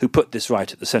who put this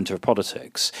right at the centre of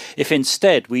politics, if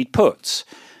instead we'd put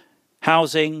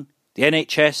housing, the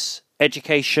NHS,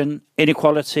 education,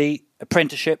 inequality,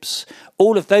 apprenticeships,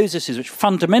 all of those issues which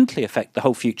fundamentally affect the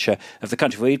whole future of the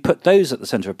country, if we'd put those at the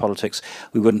centre of politics,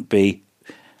 we wouldn't be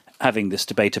having this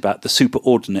debate about the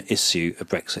superordinate issue of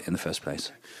Brexit in the first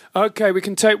place. Okay, we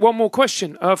can take one more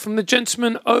question from the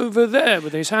gentleman over there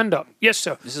with his hand up. Yes,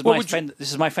 sir. This is my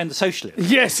friend, the socialist.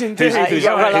 Yes, indeed.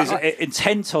 Who's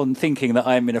intent on thinking that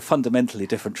I'm in a fundamentally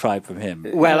different tribe from him.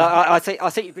 Well, I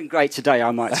think you've been great today,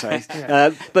 I might say.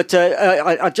 But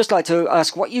I'd just like to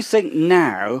ask what you think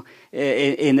now,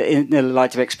 in the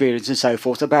light of experience and so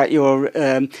forth, about your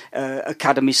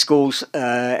academy schools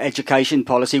education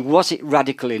policy. Was it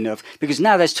radical enough? Because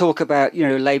now there's talk about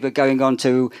Labour going on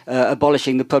to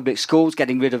abolishing the public schools,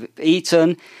 getting rid of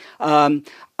Eton.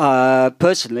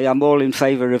 Personally, I'm all in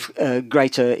favour of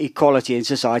greater equality in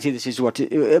society. This is what,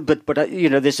 but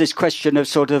there's this question of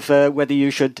sort of whether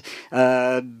you should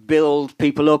build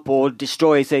people up or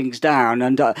destroy things down.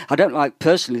 And I don't like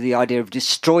personally the idea of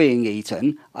destroying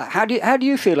Eton. How do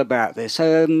you feel about this?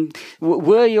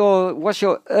 Was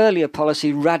your earlier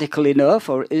policy radical enough,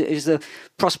 or is the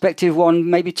prospective one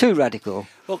maybe too radical?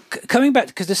 Well, coming back,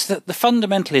 because the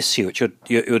fundamental issue which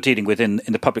you're dealing with in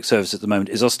the public service at the moment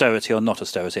is austerity or not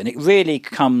austerity, and it really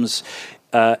comes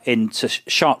into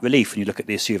sharp relief when you look at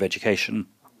the issue of education.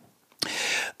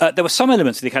 There were some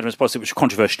elements of the Academy's policy which were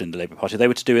controversial in the Labour Party. They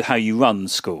were to do with how you run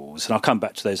schools, and I'll come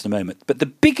back to those in a moment. But the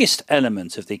biggest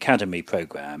element of the Academy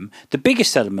programme, the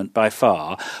biggest element by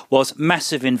far, was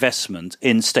massive investment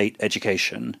in state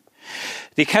education.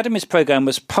 The Academies programme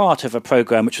was part of a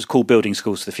programme which was called Building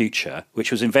Schools for the Future,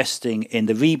 which was investing in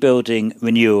the rebuilding,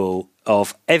 renewal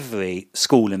of every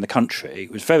school in the country.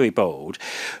 It was very bold,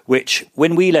 which,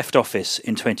 when we left office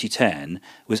in 2010,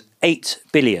 was £8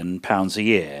 billion a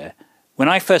year. When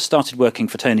I first started working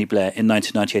for Tony Blair in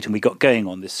 1998 and we got going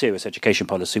on this serious education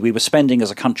policy, we were spending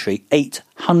as a country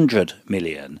 £800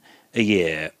 million a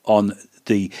year on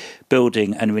the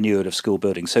building and renewal of school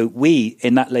buildings. So we,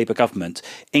 in that Labour government,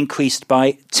 increased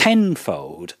by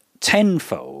tenfold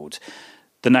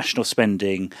the national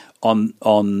spending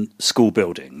on school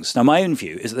buildings. Now, my own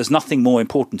view is that there's nothing more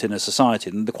important in a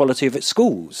society than the quality of its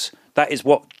schools. That is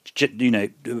what,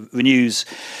 renews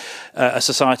a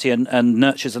society and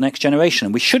nurtures the next generation.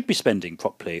 And we should be spending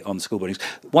properly on school buildings.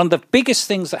 One of the biggest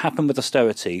things that happened with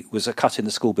austerity was a cut in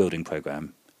the school building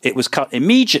programme. It was cut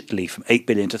immediately from 8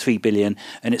 billion to 3 billion,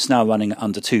 and it's now running at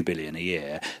under 2 billion a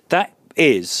year. That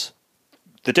is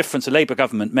the difference a Labour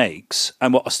government makes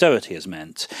and what austerity has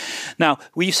meant. Now,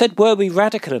 you said, were we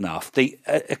radical enough? The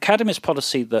Academies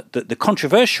policy, the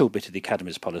controversial bit of the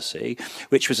Academies policy,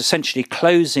 which was essentially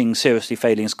closing seriously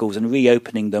failing schools and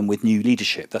reopening them with new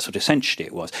leadership, that's what essentially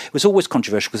it was always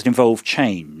controversial because it involved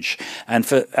change. And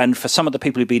for some of the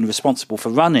people who've been responsible for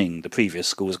running the previous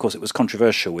schools, of course, it was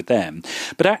controversial with them.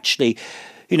 But actually,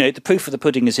 the proof of the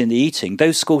pudding is in the eating.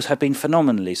 Those schools have been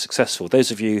phenomenally successful.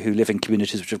 Those of you who live in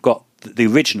communities which have got the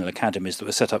original academies that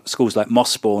were set up, schools like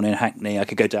Mossbourne in Hackney, I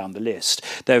could go down the list.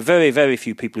 There are very, very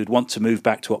few people who'd want to move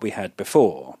back to what we had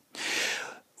before.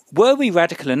 Were we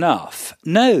radical enough?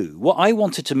 No. What I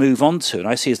wanted to move on to, and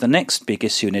I see as the next big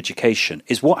issue in education,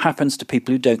 is what happens to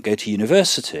people who don't go to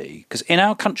university. Because in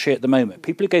our country at the moment,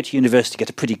 people who go to university get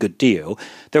a pretty good deal.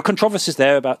 There are controversies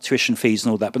there about tuition fees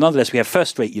and all that, but nonetheless, we have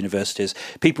first-rate universities.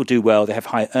 People do well. They have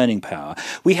high earning power.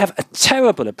 We have a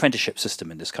terrible apprenticeship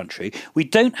system in this country. We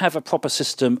don't have a proper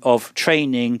system of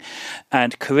training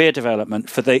and career development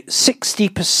for the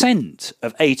 60%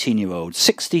 of 18-year-olds,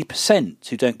 60%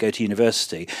 who don't go to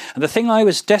university. And the thing I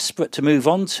was desperate to move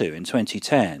on to in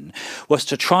 2010 was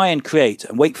to try and create,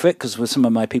 and wait for it, because with some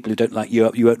of my people who don't like you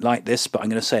won't like this, but I'm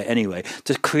going to say it anyway,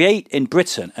 to create in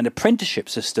Britain an apprenticeship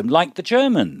system like the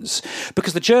Germans.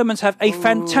 Because the Germans have a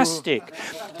fantastic...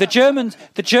 The Germans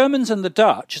and the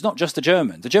Dutch, it's not just the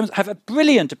Germans have a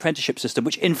brilliant apprenticeship system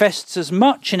which invests as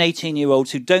much in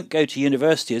 18-year-olds who don't go to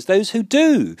university as those who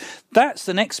do. That's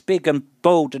the next big and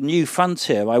bold and new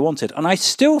frontier I wanted. And I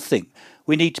still think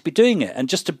we need to be doing it. And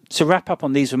just to wrap up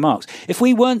on these remarks, if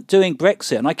we weren't doing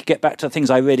Brexit, and I could get back to the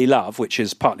things I really love, which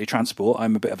is partly transport,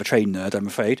 I'm a bit of a train nerd, I'm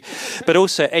afraid, but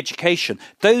also education,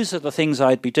 those are the things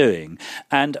I'd be doing.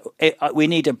 And we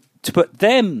need to put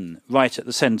them right at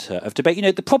the centre of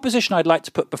debate. The proposition I'd like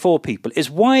to put before people is,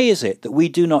 why is it that we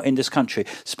do not in this country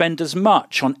spend as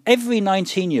much on every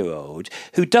 19-year-old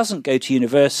who doesn't go to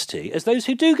university as those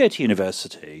who do go to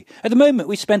university? At the moment,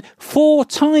 we spend 4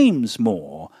 times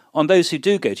more on those who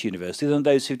do go to university than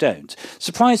those who don't.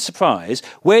 Surprise, surprise,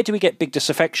 where do we get big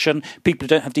disaffection? People who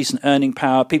don't have decent earning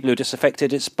power, people who are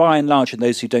disaffected. It's by and large in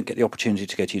those who don't get the opportunity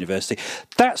to go to university.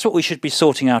 That's what we should be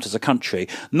sorting out as a country,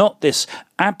 not this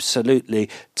absolutely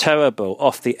terrible,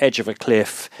 off the edge of a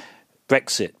cliff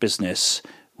Brexit business,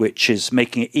 which is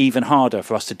making it even harder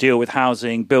for us to deal with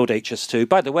housing, build HS2.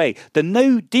 By the way, the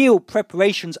no-deal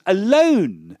preparations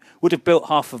alone would have built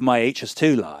half of my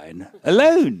HS2 line.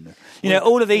 Alone.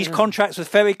 All of these contracts with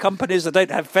ferry companies that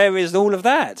don't have ferries and all of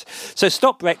that. So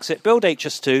stop Brexit, build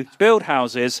HS2, build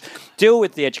houses, deal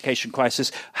with the education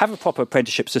crisis, have a proper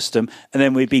apprenticeship system, and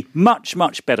then we'd be much,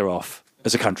 much better off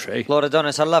as a country. Lord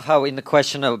Adonis, I love how in the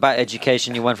question about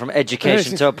education you went from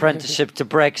education to apprenticeship to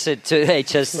Brexit to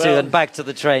HS2 and back to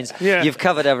the trains. Yeah. You've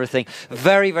covered everything.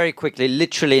 Very, very quickly,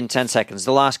 literally in 10 seconds.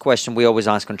 The last question we always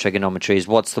ask on Trigonometry is,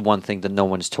 what's the one thing that no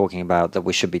one's talking about that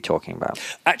we should be talking about?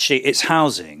 Actually, it's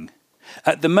housing.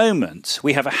 At the moment,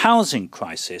 we have a housing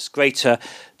crisis greater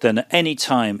than at any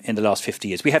time in the last 50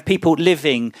 years. We have people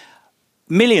living...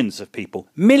 Millions of people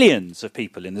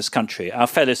in this country, our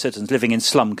fellow citizens, living in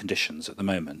slum conditions at the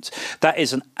moment. That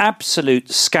is an absolute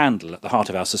scandal at the heart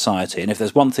of our society. And if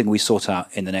there's one thing we sort out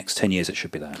in the next 10 years, it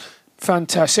should be that.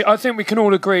 Fantastic. I think we can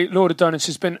all agree Lord Adonis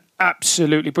has been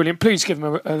absolutely brilliant. Please give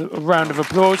him a round of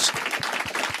applause.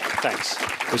 Thanks.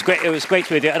 It was great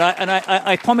to be there. And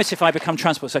I promise if I become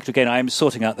Transport Secretary again, I am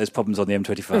sorting out those problems on the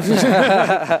M25.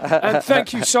 And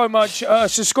thank you so much.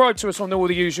 Subscribe to us on all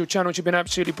the usual channels. You've been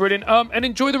absolutely brilliant. And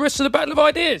enjoy the rest of the Battle of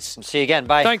Ideas. See you again.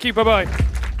 Bye. Thank you.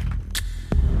 Bye-bye.